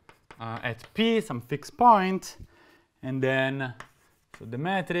at P, some fixed point, and then so the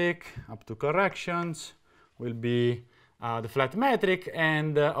metric up to corrections will be the flat metric,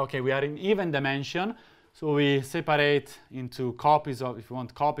 and okay, we are in even dimension. So we separate into copies of, if you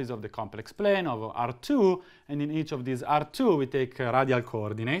want, copies of the complex plane of R2, and in each of these R2 we take radial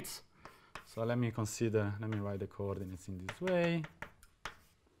coordinates. So let me write the coordinates in this way.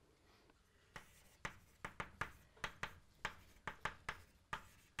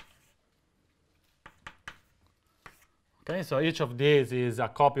 Okay, so each of these is a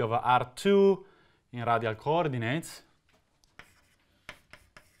copy of R2 in radial coordinates.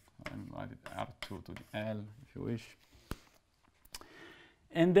 Write it R2 to the L, if you wish.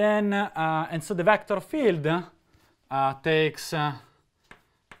 And then, and so the vector field takes,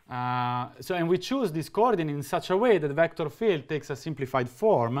 and we choose this coordinate in such a way that the vector field takes a simplified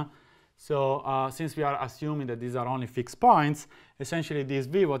form. So since we are assuming that these are only fixed points, essentially this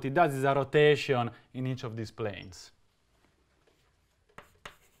V, what it does is a rotation in each of these planes.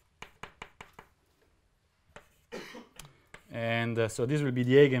 And so this will be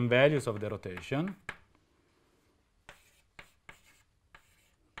the eigenvalues of the rotation.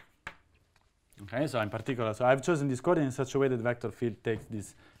 Okay, so in particular, so I've chosen this coordinate in such a way that the vector field takes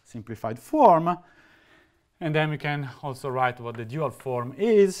this simplified form. And then we can also write what the dual form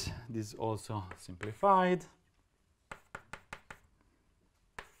is. This is also simplified.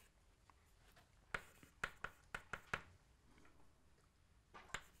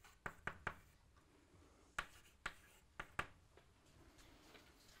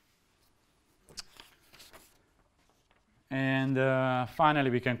 And finally,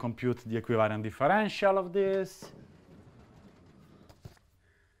 we can compute the equivalent differential of this.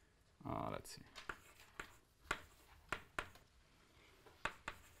 Let's see.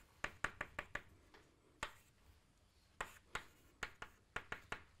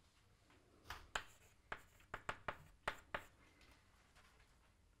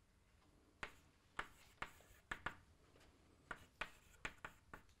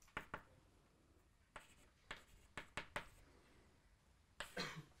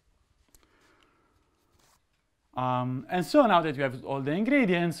 And so now that we have all the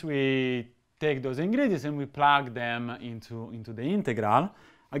ingredients, we take those ingredients and we plug them into the integral.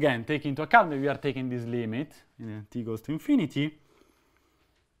 Again, take into account that we are taking this limit, t goes to infinity.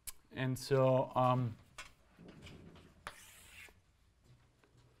 And so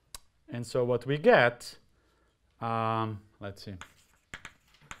And so what we get, let's see.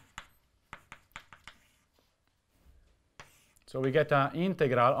 So we get an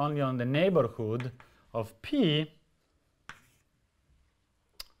integral only on the neighborhood of P.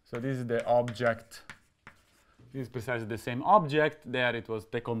 So this is the object. This is precisely the same object. There it was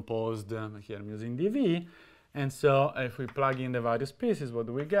decomposed. Here I'm using dV. And so if we plug in the various pieces, what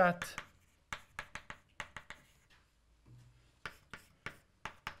do we get?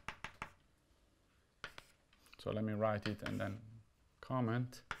 So let me write it and then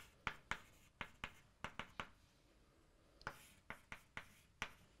comment.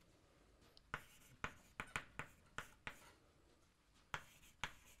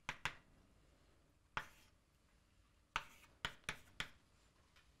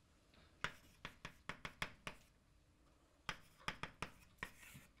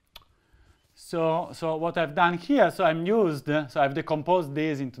 So what I've done here, so I've decomposed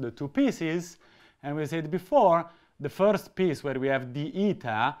these into the two pieces, and we said before, the first piece where we have d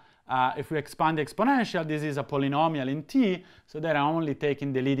eta, if we expand the exponential, this is a polynomial in t, so there I'm only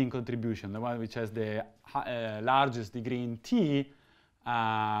taking the leading contribution, the one which has the largest degree in t,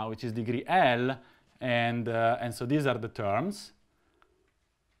 which is degree L, and so these are the terms.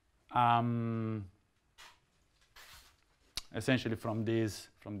 Essentially from this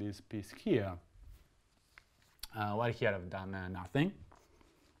piece here, while here I've done nothing.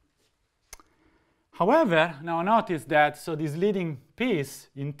 However, now notice that so this leading piece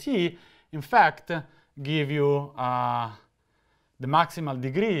in T, in fact, give you the maximal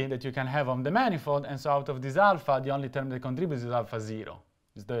degree that you can have on the manifold, and so out of this alpha, the only term that contributes is alpha 0,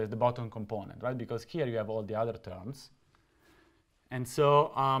 is the bottom component, right? Because here you have all the other terms. And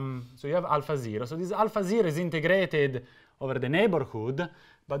so, so you have alpha 0. So this alpha 0 is integrated over the neighborhood,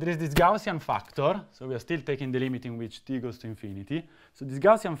 but there is this Gaussian factor. So we are still taking the limit in which t goes to infinity. So this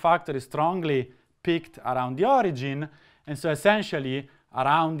Gaussian factor is strongly picked around the origin. And so essentially,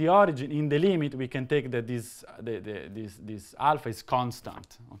 around the origin, in the limit, we can take that this alpha is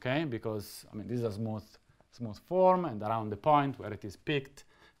constant, okay? Because, I mean, this is a smooth form, and around the point where it is picked,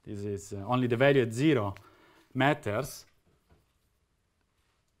 this is only the value at 0 matters.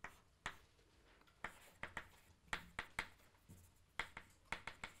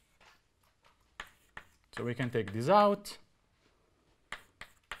 So we can take this out.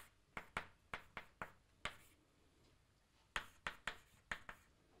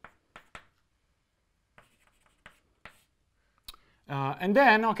 And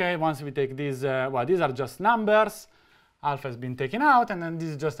then, okay, once we take these, well, these are just numbers. Alpha has been taken out, and then this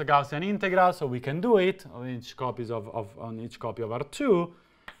is just a Gaussian integral, so we can do it on each copy of R2.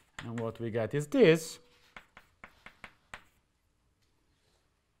 And what we get is this.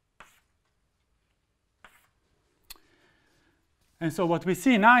 And so what we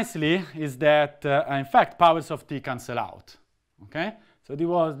see nicely is that, in fact, powers of t cancel out. Okay? So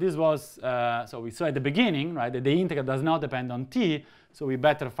so we saw at the beginning, right, that the integral does not depend on t, so we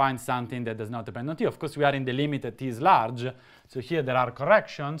better find something that does not depend on t. Of course, we are in the limit that t is large, so here there are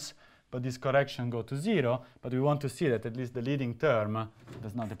corrections, but these corrections go to 0, but we want to see that at least the leading term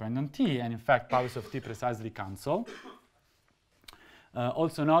does not depend on t, and in fact, powers of t precisely cancel.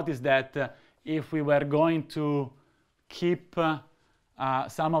 Also notice that if we were going to keep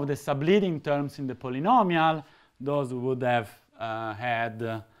some of the subleading terms in the polynomial, those would have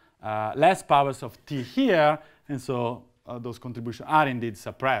had less powers of t here, and so those contributions are indeed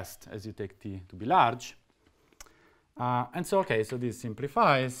suppressed as you take t to be large. And so, okay, so this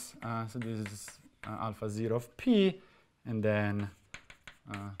simplifies. So this is alpha 0 of p, and then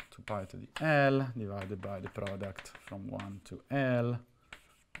 2 pi to the L divided by the product from 1 to L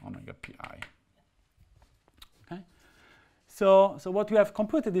omega pi. Okay? So what we have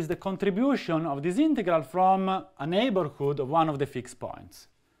computed is the contribution of this integral from a neighborhood of one of the fixed points.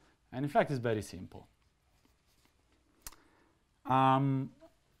 And in fact, it's very simple.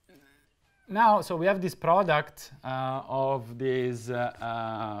 Now, so we have this product of these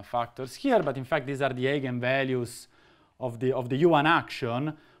factors here, but in fact, these are the eigenvalues of the U1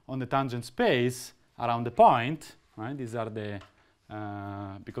 action on the tangent space around the point. Right? These are the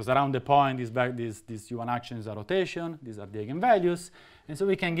because around the point, this U1 action is a rotation. These are the eigenvalues, and so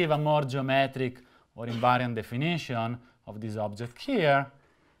we can give a more geometric or invariant definition of this object here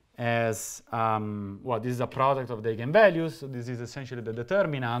as well. This is a product of the eigenvalues. So this is essentially the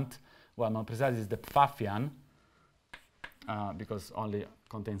determinant. Well, more precisely, is the Pfaffian, because only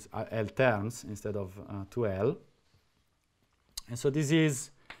contains L terms instead of 2L. And so this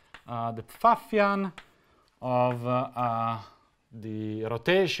is the Pfaffian of the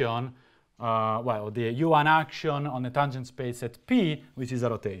rotation, well, the U1 action on the tangent space at P, which is a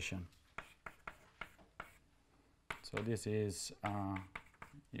rotation. So this is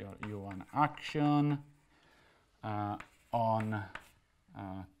your U1 action on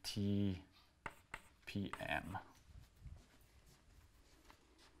T PM.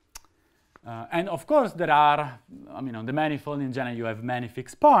 And of course, there are, I mean, on the manifold in general, you have many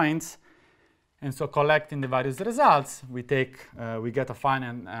fixed points. And so collecting the various results, we get a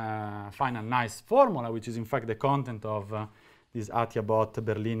final nice formula, which is in fact the content of this Atiabot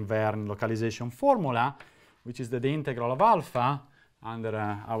Berlin-Verne localization formula, which is that the integral of alpha under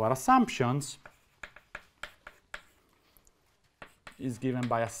our assumptions is given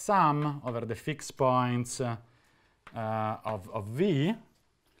by a sum over the fixed points of V.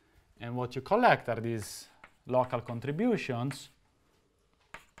 And what you collect are these local contributions.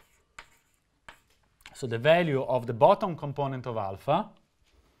 So the value of the bottom component of alpha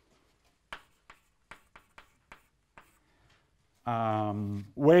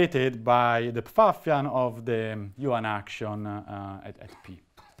weighted by the Pfaffian of the U1 action at P.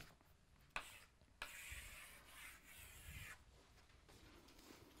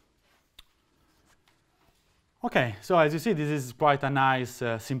 Okay, so as you see, this is quite a nice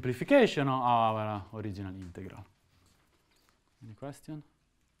simplification of our original integral. Any question?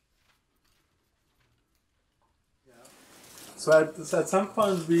 So at some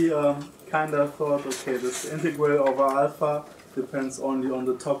point we kind of thought, okay, this integral over alpha depends only on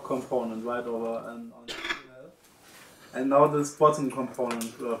the top component, right, over and now this bottom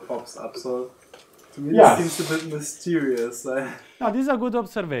component pops up. So to me, yes, this seems a bit mysterious. No, this is a good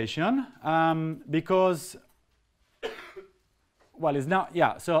observation because, well, it's not.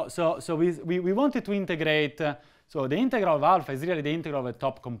 Yeah. So we wanted to integrate. So the integral of alpha is really the integral of the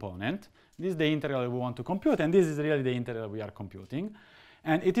top component. This is the integral that we want to compute, and this is really the integral we are computing.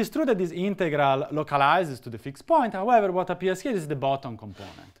 And it is true that this integral localizes to the fixed point. However, what appears here is the bottom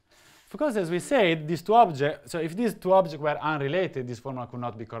component. Because as we said, these two objects, so if these two objects were unrelated, this formula could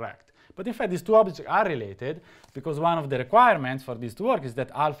not be correct. But in fact, these two objects are related because one of the requirements for this to work is that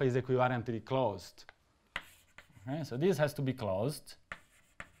alpha is equivalently closed. Okay, so this has to be closed.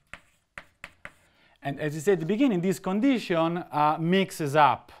 And as you said at the beginning, this condition mixes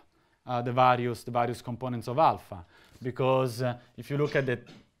up the various components of alpha, because if you look at the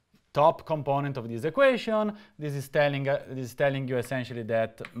top component of this equation, this is telling you essentially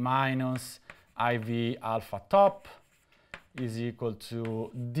that minus IV alpha top is equal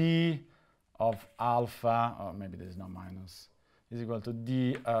to D of alpha, or maybe there is no minus, is equal to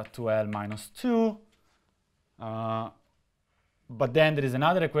D 2L minus 2. But then there is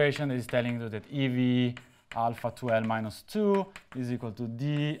another equation that is telling you that EV alpha 2L minus 2 is equal to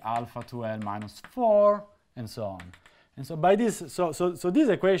D alpha 2L minus 4, and so on. And so by this, so this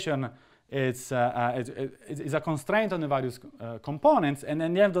equation is a constraint on the various components, and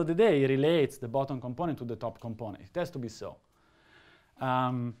at the end of the day, it relates the bottom component to the top component. It has to be so.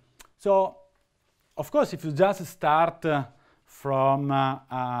 So, of course, if you just start from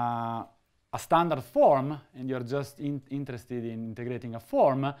a standard form, and you're just interested in integrating a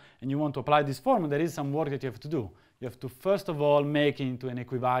form, and you want to apply this form, there is some work that you have to do. You have to, first of all, make it into an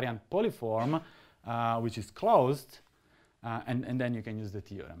equivariant polyform, which is closed, and then you can use the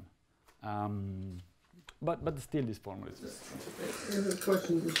theorem. But still, this formula is... I have a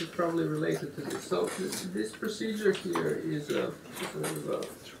question which is probably related to this. So this procedure here is a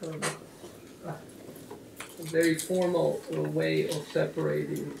very formal way of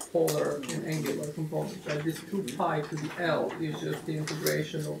separating polar and angular components. Right? This 2 pi to the L is just the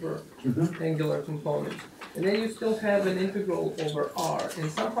integration over angular components. And then you still have an integral over R, and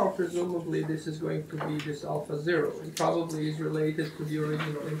somehow presumably this is going to be this alpha 0, and probably is related to the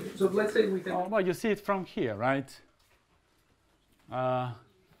original integral. So let's say we can... Oh, well, you see it from here, right?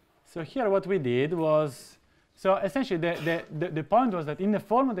 So here what we did was, so essentially the point was that in the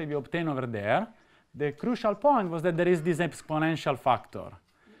formula that we obtained over there, the crucial point was that there is this exponential factor.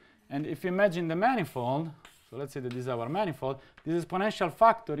 And if you imagine the manifold, so let's say that this is our manifold, this exponential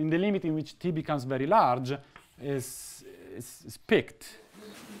factor in the limit in which t becomes very large is picked.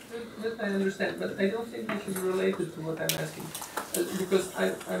 That I understand, but I don't think this is related to what I'm asking. Because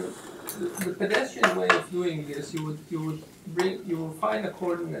the pedestrian way of doing this, you will find a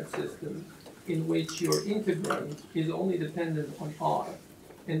coordinate system in which your integrand is only dependent on R.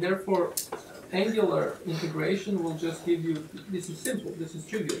 And therefore, angular integration will just give you, this is simple, this is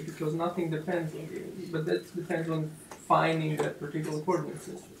trivial, because nothing depends on it, but that depends on finding that particular coordinate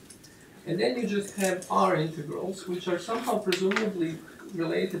system. And then you just have R integrals, which are somehow presumably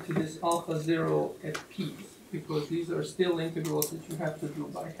related to this alpha 0 at P, because these are still integrals that you have to do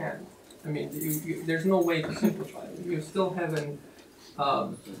by hand. I mean, there's no way to simplify them. You still have an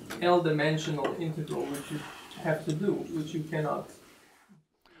L-dimensional integral, which have to do, which you cannot.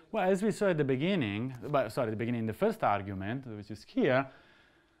 Well, as we saw at the beginning, in the first argument, which is here,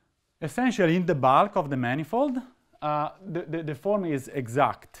 essentially in the bulk of the manifold, the form is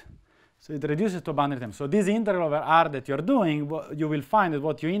exact. So it reduces to boundary terms. So this integral over R that you're doing, you will find that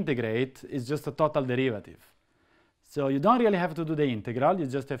what you integrate is just a total derivative. So you don't really have to do the integral, you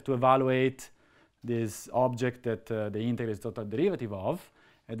just have to evaluate this object that the integral is total derivative of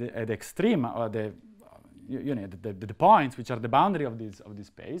at the extreme, or the points which are the boundary of this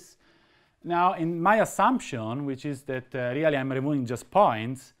space. Now, in my assumption, which is that really I'm removing just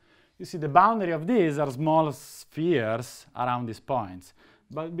points, you see the boundary of these are small spheres around these points.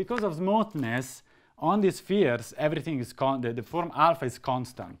 But because of smoothness, on these spheres, everything is the form alpha is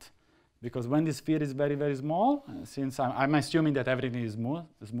constant. Because when this sphere is very, very small, since I'm assuming that everything is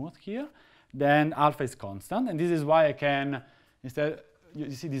smooth here, then alpha is constant. And this is why I can, instead,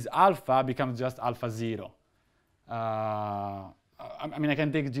 you see this alpha becomes just alpha 0. I mean, I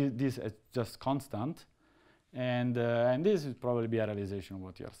can take this as just constant. And this would probably be a realization of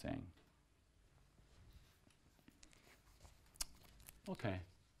what you're saying. Okay.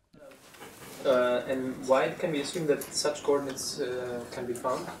 And why can we assume that such coordinates can be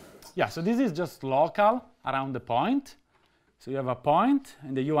found? Yeah, so this is just local around the point. So you have a point,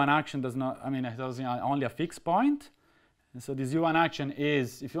 and the U1 action does not, I mean, it has only a fixed point. And so this U1 action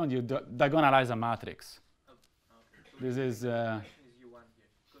is, if you want, you diagonalize a matrix. This is U1 here.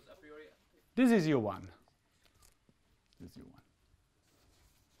 This is U1. This is U1.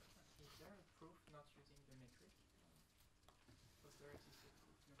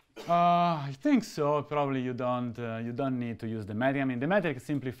 I think so. Probably you don't need to use the metric. I mean, the metric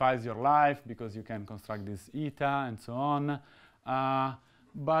simplifies your life because you can construct this eta and so on.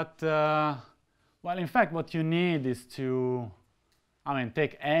 Well, in fact, what you need is to,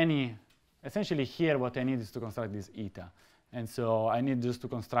 take any. Essentially, here what I need is to construct this eta, and so I need just to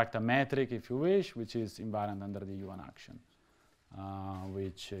construct a metric, if you wish, which is invariant under the U1 action,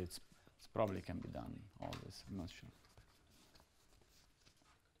 which it's probably can be done always. I'm not sure.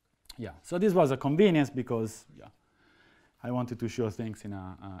 Yeah, so this was a convenience because, I wanted to show things in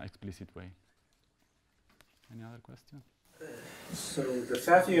an explicit way. Any other question? So the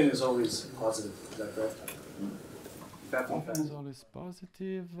Pfaffian is always positive, is that correct? Pfaffian is always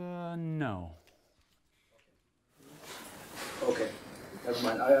positive? No. Okay, never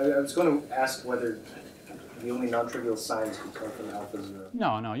mind. I was going to ask whether the only non-trivial signs could come from alpha 0.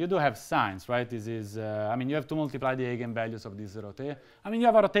 No, you do have signs, right? This is, you have to multiply the eigenvalues of this rotation. You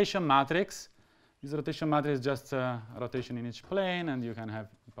have a rotation matrix. This rotation matrix is just a rotation in each plane, and you can have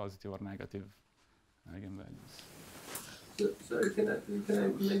positive or negative eigenvalues. Sorry, can I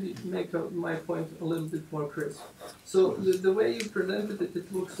maybe make my point a little bit more crisp? So the way you presented it,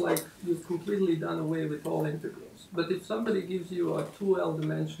 it looks like you've completely done away with all integrals. But if somebody gives you a 2L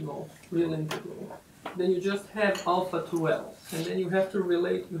dimensional real integral, then you just have alpha 2L, and then you have to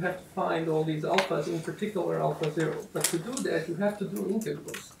find all these alphas, in particular alpha 0. But to do that, you have to do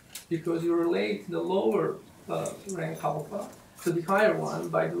integrals, because you relate the lower rank alpha to the higher one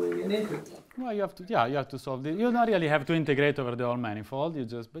by doing an integral. Well, you have to solve this. You don't really have to integrate over the whole manifold,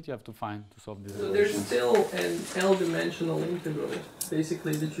 but you have to solve this. So there's still an L-dimensional integral,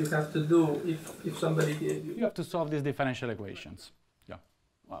 basically, that you have to do if somebody gave you. You have to solve these differential equations.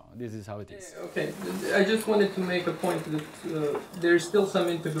 Wow, this is how it is. Okay, I just wanted to make a point that there's still some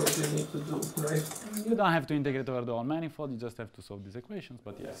integrals you need to do, right? You don't have to integrate over the whole manifold, you just have to solve these equations,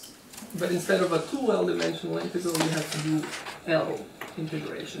 but yes. But instead of a 2L dimensional integral, you have to do L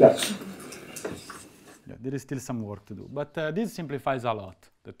integrations. Yes. Yeah, there is still some work to do, but this simplifies a lot,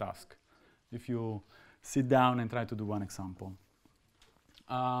 the task, if you sit down and try to do one example.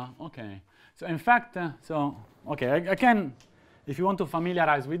 Okay, so in fact, I can. If you want to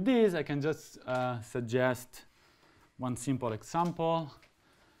familiarize with this, I can just suggest one simple example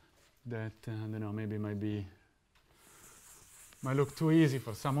that I don't know, maybe might look too easy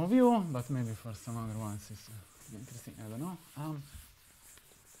for some of you, but maybe for some other ones it's interesting. I don't know.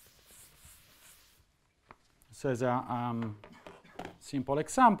 So as a simple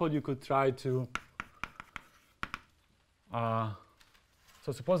example, you could try to.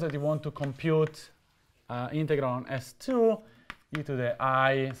 So suppose that you want to compute integral on S2. E to the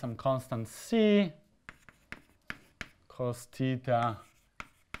I, some constant c, cos theta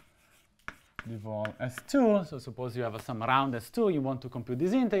divol S2. So suppose you have some round S2, you want to compute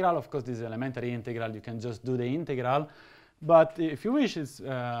this integral. Of course, this is elementary integral, you can just do the integral. But if you wish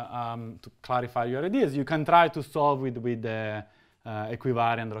to clarify your ideas, you can try to solve with the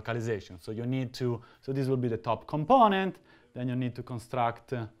equivariant localization. So you need to, so this will be the top component, then you need to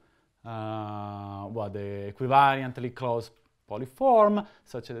construct the equivariantly closed polyform,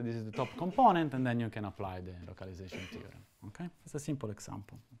 such that this is the top component, and then you can apply the localization theorem. Okay, it's a simple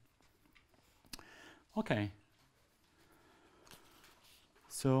example. Okay.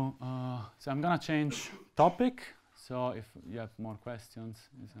 So, so I'm gonna change topic. So if you have more questions,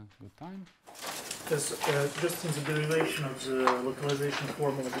 it's a good time. Yes, just in the derivation of the localization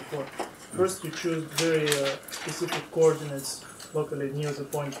formula before. First, you choose very specific coordinates locally near the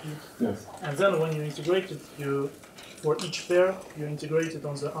point P. Yes. And then when you integrate it, for each pair, you integrate it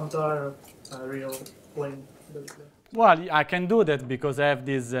on the entire real plane. Well, I can do that because I have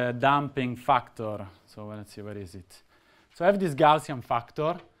this damping factor. So let's see, where is it? So I have this Gaussian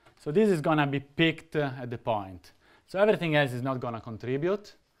factor. So this is going to be picked at the point. So everything else is not going to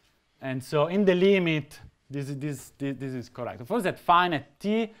contribute. And so in the limit, this is correct. Of course, at finite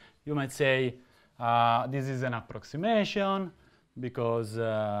t, you might say this is an approximation because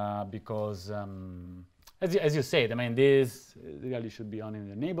as you said, I mean, this really should be only in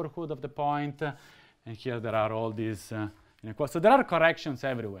the neighborhood of the point. And here there are all these inequalities. So there are corrections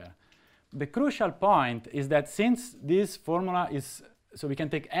everywhere. The crucial point is that since this formula is, so we can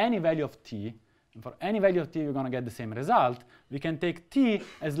take any value of t, and for any value of t, we're going to get the same result. We can take t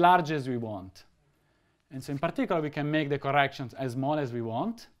as large as we want. And so in particular, we can make the corrections as small as we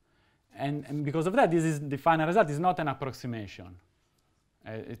want. And because of that, this is the final result is not an approximation.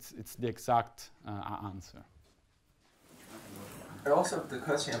 It's the exact answer. And also the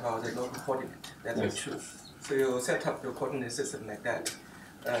question about the local coordinate that you choose. So you set up your coordinate system like that.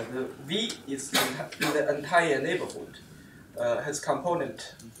 The V is in the entire neighborhood. Has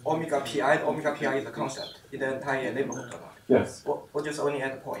component omega pi. Omega pi is a constant in the entire neighborhood or not? Yes. Or just only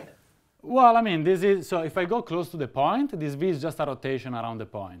at the point? Well, I mean, this is, so if I go close to the point, this V is just a rotation around the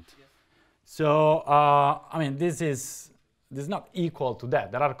point. Yes. So, I mean, this is not equal to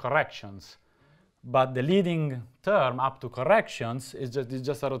that. There are corrections. But the leading term up to corrections is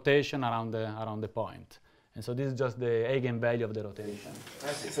just a rotation around the point. And so this is just the eigenvalue of the rotation.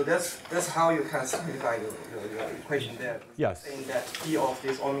 I see. So that's how you can simplify your equation there. Yes. Saying that P of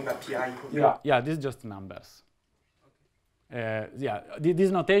this omega pi equals yeah, this is just numbers.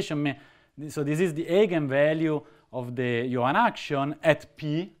 This notation, so this is the eigenvalue of the Johann action at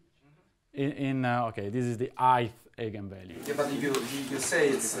P okay, this is the ith eigenvalue. Yeah, but you say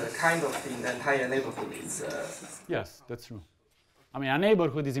it's kind of in the entire neighborhood. Yes, that's true. I mean, a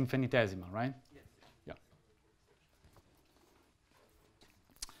neighborhood is infinitesimal, right? Yes. Yeah.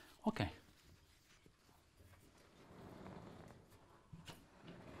 Okay.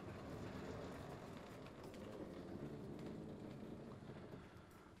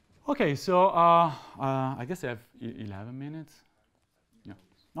 Okay, so I guess I have 11 minutes. Yeah.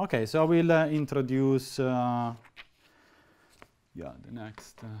 Okay, so I will introduce the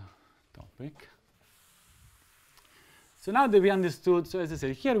next topic. So now that we understood, so as I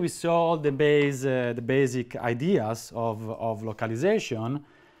said, here we saw all the basic ideas of localization,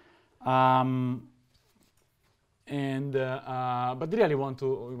 but really what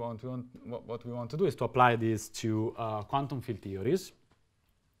we want to do is to apply this to quantum field theories.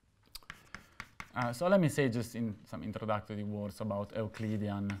 So let me say just in some introductory words about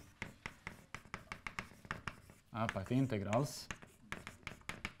Euclidean path integrals.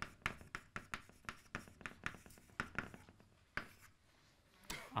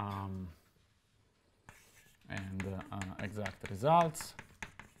 And exact results.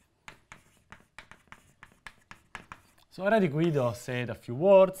 So already Guido said a few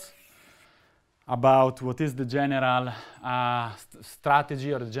words about what is the general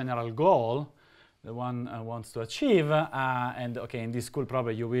strategy or the general goal that one wants to achieve. And okay, in this school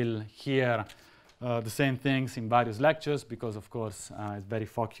probably you will hear the same things in various lectures because of course it's very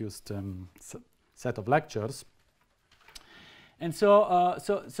focused set of lectures. And so,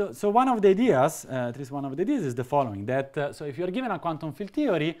 so one of the ideas, at least one of the ideas, is the following: that so if you are given a quantum field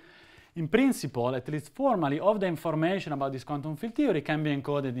theory, in principle, at least formally, all the information about this quantum field theory can be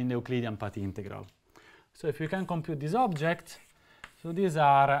encoded in the Euclidean path integral. So if you can compute this object, so these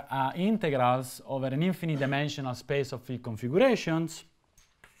are integrals over an infinite dimensional space of field configurations,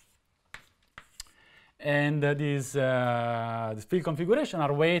 and these field configurations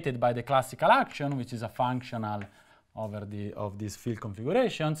are weighted by the classical action, which is a functional over of these field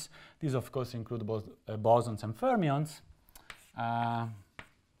configurations. These, of course, include both bosons and fermions,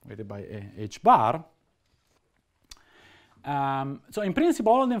 weighted by h bar. So in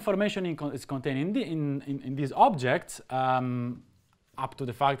principle, all the information is contained in these objects, up to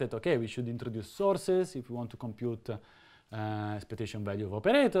the fact that, okay, we should introduce sources if we want to compute expectation value of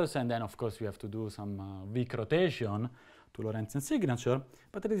operators, and then, of course, we have to do some weak rotation Lorentzian signature,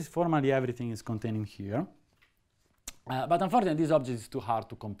 but at least formally everything is contained in here. But unfortunately, this object is too hard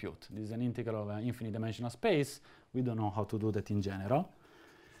to compute. This is an integral of an infinite dimensional space. We don't know how to do that in general.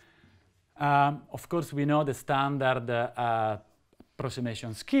 Of course, we know the standard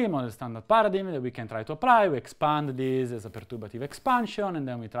approximation scheme or the standard paradigm that we can try to apply. We expand this as a perturbative expansion, and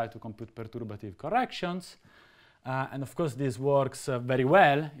then we try to compute perturbative corrections. And of course, this works very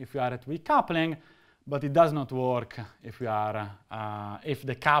well if we are at weak coupling, but it does not work if we are if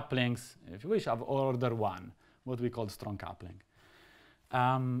the couplings, if you wish, have order 1, what we call strong coupling.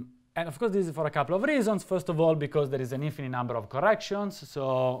 And of course, this is for a couple of reasons. First of all, because there is an infinite number of corrections.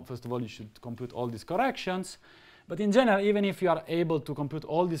 So first of all, you should compute all these corrections. But in general, even if you are able to compute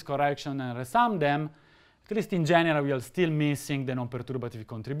all these corrections and resum them, at least in general, we are still missing the non-perturbative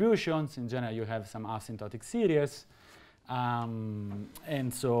contributions. In general, you have some asymptotic series.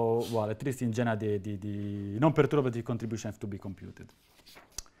 And so, well, at least in general, the non-perturbative contribution have to be computed.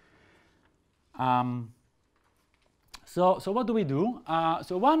 So what do we do?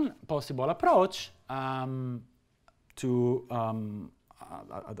 So one possible approach to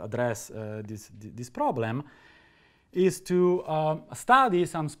address this problem is to study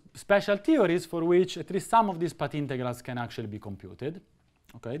some special theories for which at least some of these path integrals can actually be computed.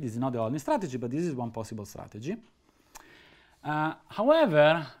 Okay, this is not the only strategy, but this is one possible strategy.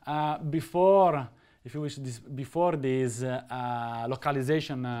 However, before this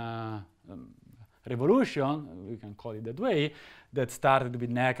localization revolution, we can call it that way, that started with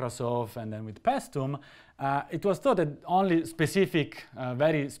Nekrasov and then with Pestum, it was thought that only specific,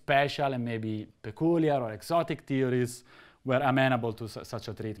 very special and maybe peculiar or exotic theories were amenable to such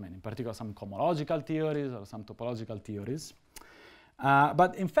a treatment, in particular some cohomological theories or some topological theories.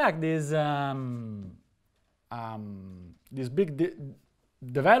 But in fact, this big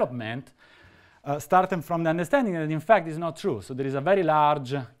development starting from the understanding that in fact is not true. So there is a very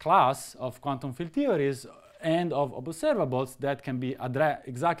large class of quantum field theories and of observables that can be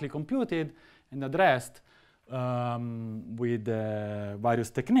exactly computed and addressed with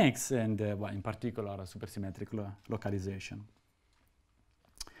various techniques and well, in particular supersymmetric localization.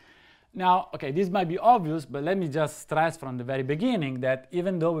 Now, okay, this might be obvious, but let me just stress from the very beginning that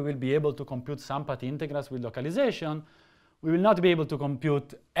even though we will be able to compute some path integrals with localization, we will not be able to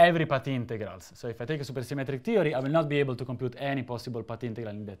compute every path integrals. So if I take a supersymmetric theory, I will not be able to compute any possible path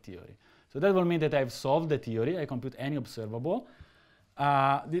integral in that theory. So that will mean that I have solved the theory, I compute any observable.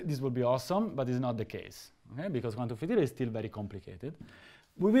 This would be awesome, but it's not the case, okay? Because quantum field theory is still very complicated.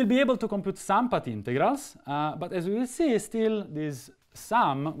 We will be able to compute some path integrals, but as we will see, still this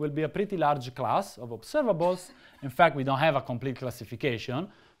sum will be a pretty large class of observables. In fact, we don't have a complete classification,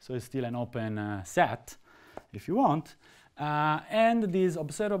 so it's still an open set, if you want. And these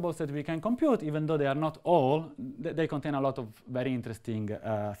observables that we can compute, even though they are not all, they contain a lot of very interesting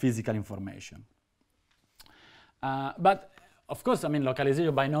physical information. But of course, I mean,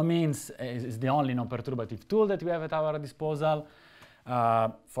 localization by no means is the only non-perturbative tool that we have at our disposal.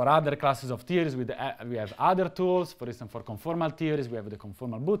 For other classes of theories, we have other tools. For instance, for conformal theories, we have the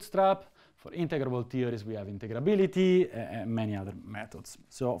conformal bootstrap. For integrable theories, we have integrability and many other methods.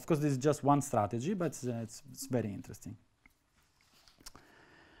 So, of course, this is just one strategy, but it's very interesting.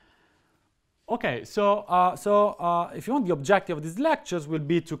 Okay, so if you want, the objective of these lectures will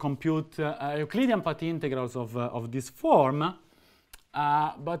be to compute Euclidean path integrals of this form,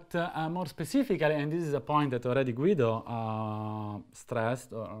 but more specifically, and this is a point that already Guido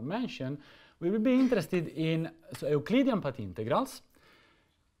stressed or mentioned, we will be interested in Euclidean path integrals,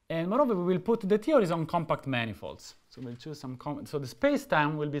 and moreover, we will put the theories on compact manifolds. So we'll choose some, so the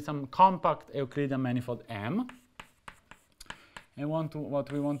space-time will be some compact Euclidean manifold M. And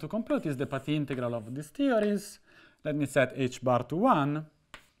what we want to compute is the path integral of these theories. Let me set h bar to 1.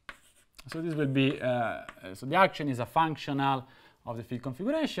 So this will be, so the action is a functional of the field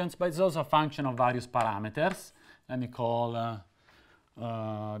configurations, but it's also a function of various parameters. Let me call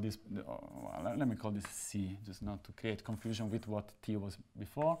this, let me call this C, just not to create confusion with what T was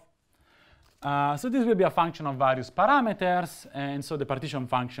before. So this will be a function of various parameters, and so the partition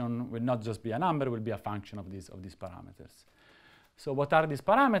function will not just be a number, it will be a function of these parameters. So what are these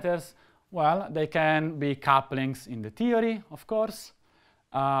parameters? Well, they can be couplings in the theory, of course,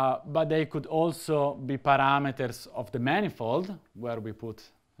 but they could also be parameters of the manifold where we put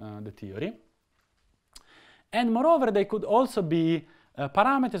the theory. And moreover, they could also be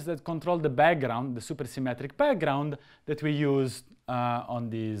parameters that control the background, the supersymmetric background that we use on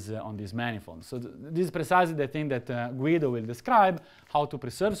these manifolds. So this is precisely the thing that Guido will describe, how to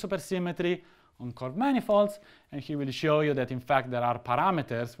preserve supersymmetry on curved manifolds, and he will show you that in fact there are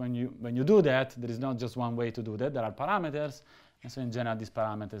parameters. When you do that, there is not just one way to do that. There are parameters, and so in general these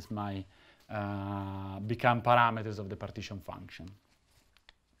parameters might become parameters of the partition function.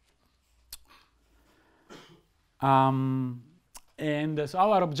 And so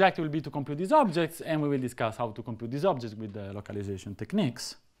our objective will be to compute these objects, and we will discuss how to compute these objects with the localization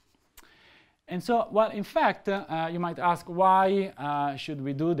techniques. And so, well, in fact, you might ask, why should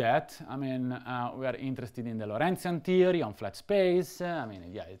we do that? I mean, we are interested in the Lorentzian theory on flat space. I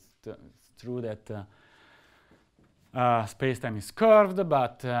mean, yeah, it's true that space-time is curved,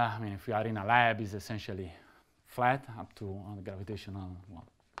 but I mean, if we are in a lab, it's essentially flat up to gravitational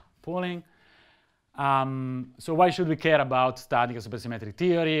pulling. So why should we care about studying a supersymmetric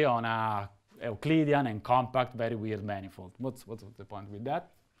theory on a Euclidean and compact, very weird manifold? What's the point with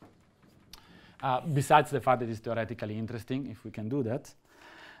that? Besides the fact that it's theoretically interesting, if we can do that.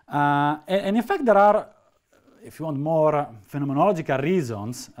 And in fact, there are, if you want, more phenomenological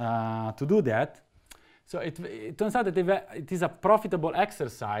reasons to do that. So it turns out that it is a profitable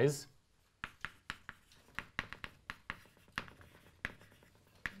exercise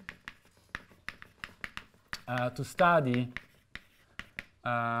to study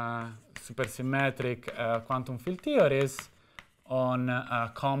supersymmetric quantum field theories on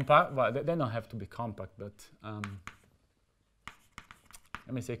compact, well, they don't have to be compact, but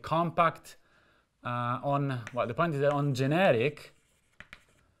let me say compact on, well, the point is that on generic,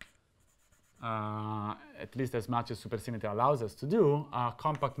 at least as much as supersymmetry allows us to do,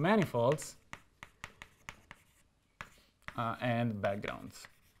 compact manifolds and backgrounds.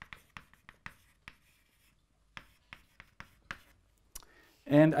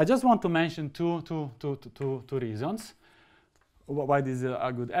 And I just want to mention two reasons why this is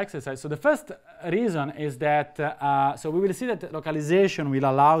a good exercise. So the first reason is that, so we will see that localization will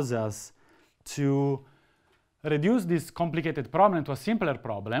allow us to reduce this complicated problem to a simpler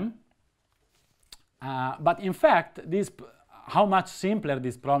problem. But in fact, how much simpler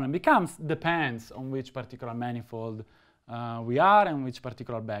this problem becomes depends on which particular manifold we are and which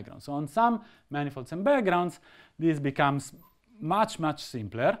particular background. So on some manifolds and backgrounds, this becomes much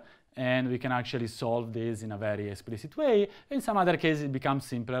simpler, and we can actually solve this in a very explicit way. In some other cases, it becomes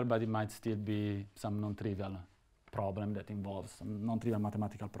simpler, but it might still be some non-trivial problem that involves some non-trivial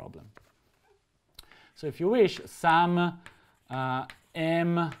mathematical problem. So if you wish, some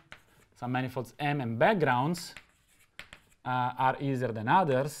manifolds M and backgrounds are easier than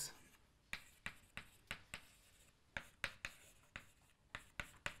others.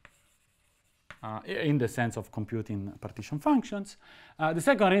 In the sense of computing partition functions. The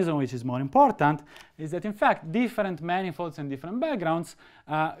second reason, which is more important, is that in fact different manifolds and different backgrounds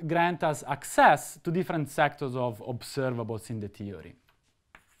grant us access to different sectors of observables in the theory.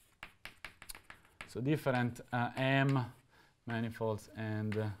 So different M manifolds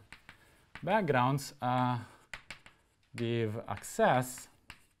and backgrounds give access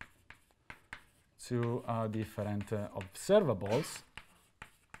to different observables.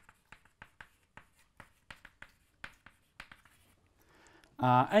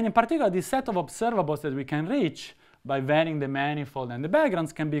 And in particular, this set of observables that we can reach by varying the manifold and the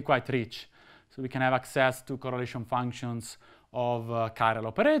backgrounds can be quite rich. So we can have access to correlation functions of chiral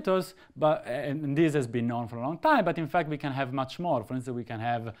operators, and this has been known for a long time, but in fact we can have much more. For instance, we can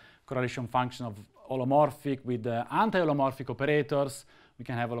have correlation function of holomorphic with anti-holomorphic operators. We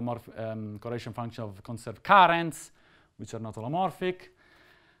can have correlation function of conserved currents, which are not holomorphic.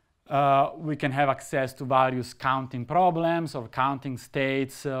 We can have access to various counting problems or counting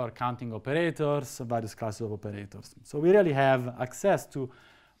states or counting operators, various classes of operators. So we really have access to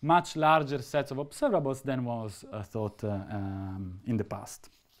much larger sets of observables than was thought in the past.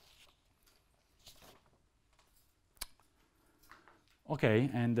 Okay,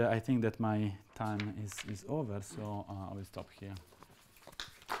 and I think that my time is over, so I will stop here.